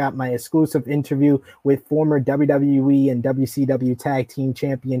channel. I got my exclusive interview with former WWE and WCW Tag Team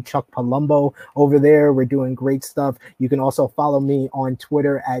Champion Chuck Palumbo over there. We're doing great stuff. You can also follow me on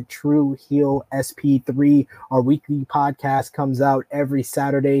Twitter at True Heel SP3. Our weekly podcast comes out every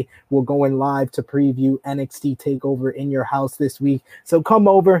Saturday. We're going live to preview NXT TakeOver in your house this week. So come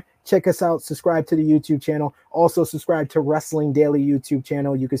over. Check us out. Subscribe to the YouTube channel. Also subscribe to Wrestling Daily YouTube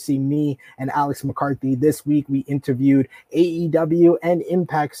channel. You can see me and Alex McCarthy. This week we interviewed AEW and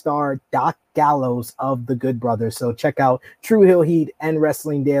Impact star Doc Gallows of the Good Brothers. So check out True Heel Heat and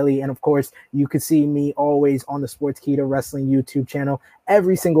Wrestling Daily. And of course, you can see me always on the Sportskeeda Wrestling YouTube channel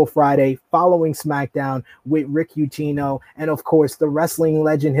every single Friday following SmackDown with Rick Ucchino. And of course, the wrestling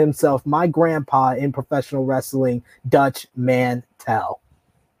legend himself, my grandpa in professional wrestling, Dutch Mantel.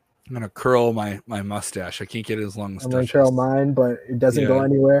 I'm going to curl my mustache. I can't get it as long as I'm going to curl mine, but it doesn't go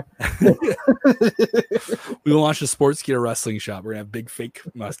anywhere. We will launch a Sportskeeda wrestling shop. We're going to have big fake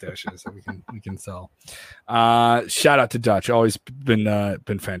mustaches that we can sell. Shout out to Dutch. Always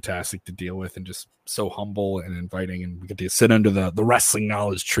been fantastic to deal with and just so humble and inviting. And we get to sit under the wrestling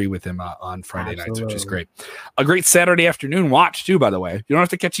knowledge tree with him on Friday nights, which is great. A great Saturday afternoon watch, too, by the way. You don't have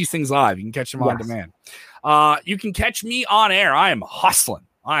to catch these things live. You can catch them on demand. You can catch me on air. I am hustling.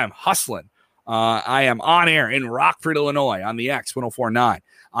 I am on air in Rockford, Illinois on the X1049.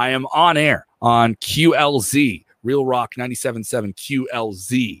 I am on air on QLZ, Real Rock 97.7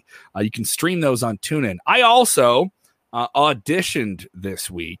 QLZ. You can stream those on TuneIn. I also auditioned this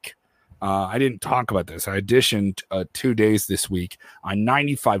week I didn't talk about this. I auditioned 2 days this week on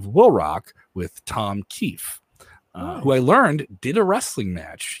 95 Will Rock with Tom Keefe, who I learned did a wrestling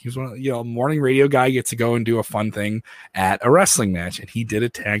match. He was one of a morning radio guy, gets to go and do a fun thing at a wrestling match, and he did a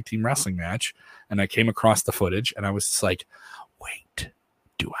tag team wrestling match. And I came across the footage, and I was just like, wait,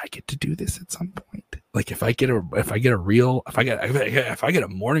 do I get to do this at some point? Like if I get a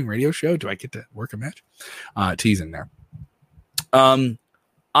morning radio show, do I get to work a match? Teasing there. I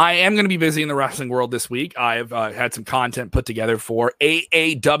am going to be busy in the wrestling world this week. I've had some content put together for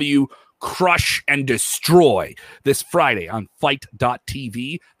AAW Crush and Destroy this Friday on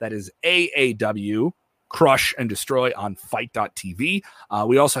Fight.tv. That is AAW Crush and Destroy on Fight.tv.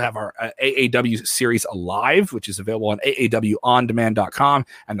 We also have our AAW series Alive, which is available on AAWOndemand.com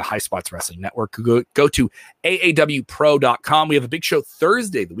and the High Spots Wrestling Network. Go to AAWPro.com. We have a big show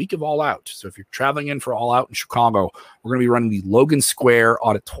Thursday, the week of All Out. So if you're traveling in for All Out in Chicago, we're going to be running the Logan Square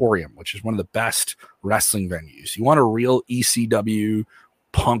Auditorium, which is one of the best wrestling venues. You want a real ECW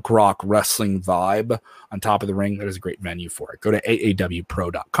punk rock wrestling vibe on top of the ring, that is a great venue for it. Go to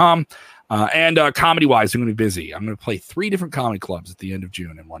AAWPro.com. And comedy-wise, I'm going to be busy. I'm going to play 3 different comedy clubs at the end of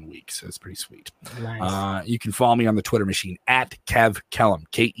June in 1 week, so it's pretty sweet. Nice. You can follow me on the Twitter machine at Kev Kellam,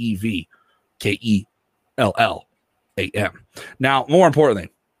 KEVKELLAM. Now, more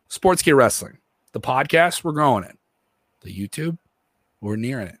importantly, Sports Gear Wrestling. The podcast, we're growing it. The YouTube, we're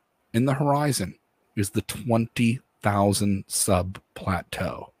nearing it. In the horizon is the 20,000 sub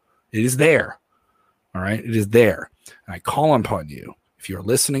plateau. It is there. All right, it is there. And I call upon you. If you're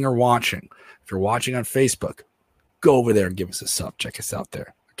listening or watching, if you're watching on Facebook, go over there and give us a sub. Check us out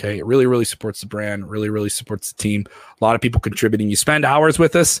there. Okay. It really, really supports the brand, really, really supports the team. A lot of people contributing. You spend hours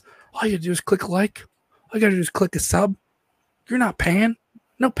with us. All you do is click a like. All you got to do is click a sub. You're not paying.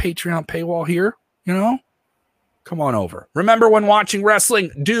 No Patreon paywall here. Come on over. Remember, when watching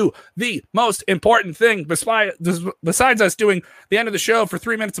wrestling, do the most important thing besides us doing the end of the show for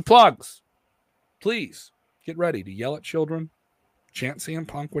 3 minutes of plugs. Please get ready to yell at children, chant CM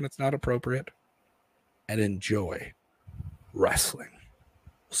Punk when it's not appropriate, and enjoy wrestling.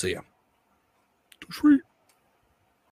 We'll see you. Sweet.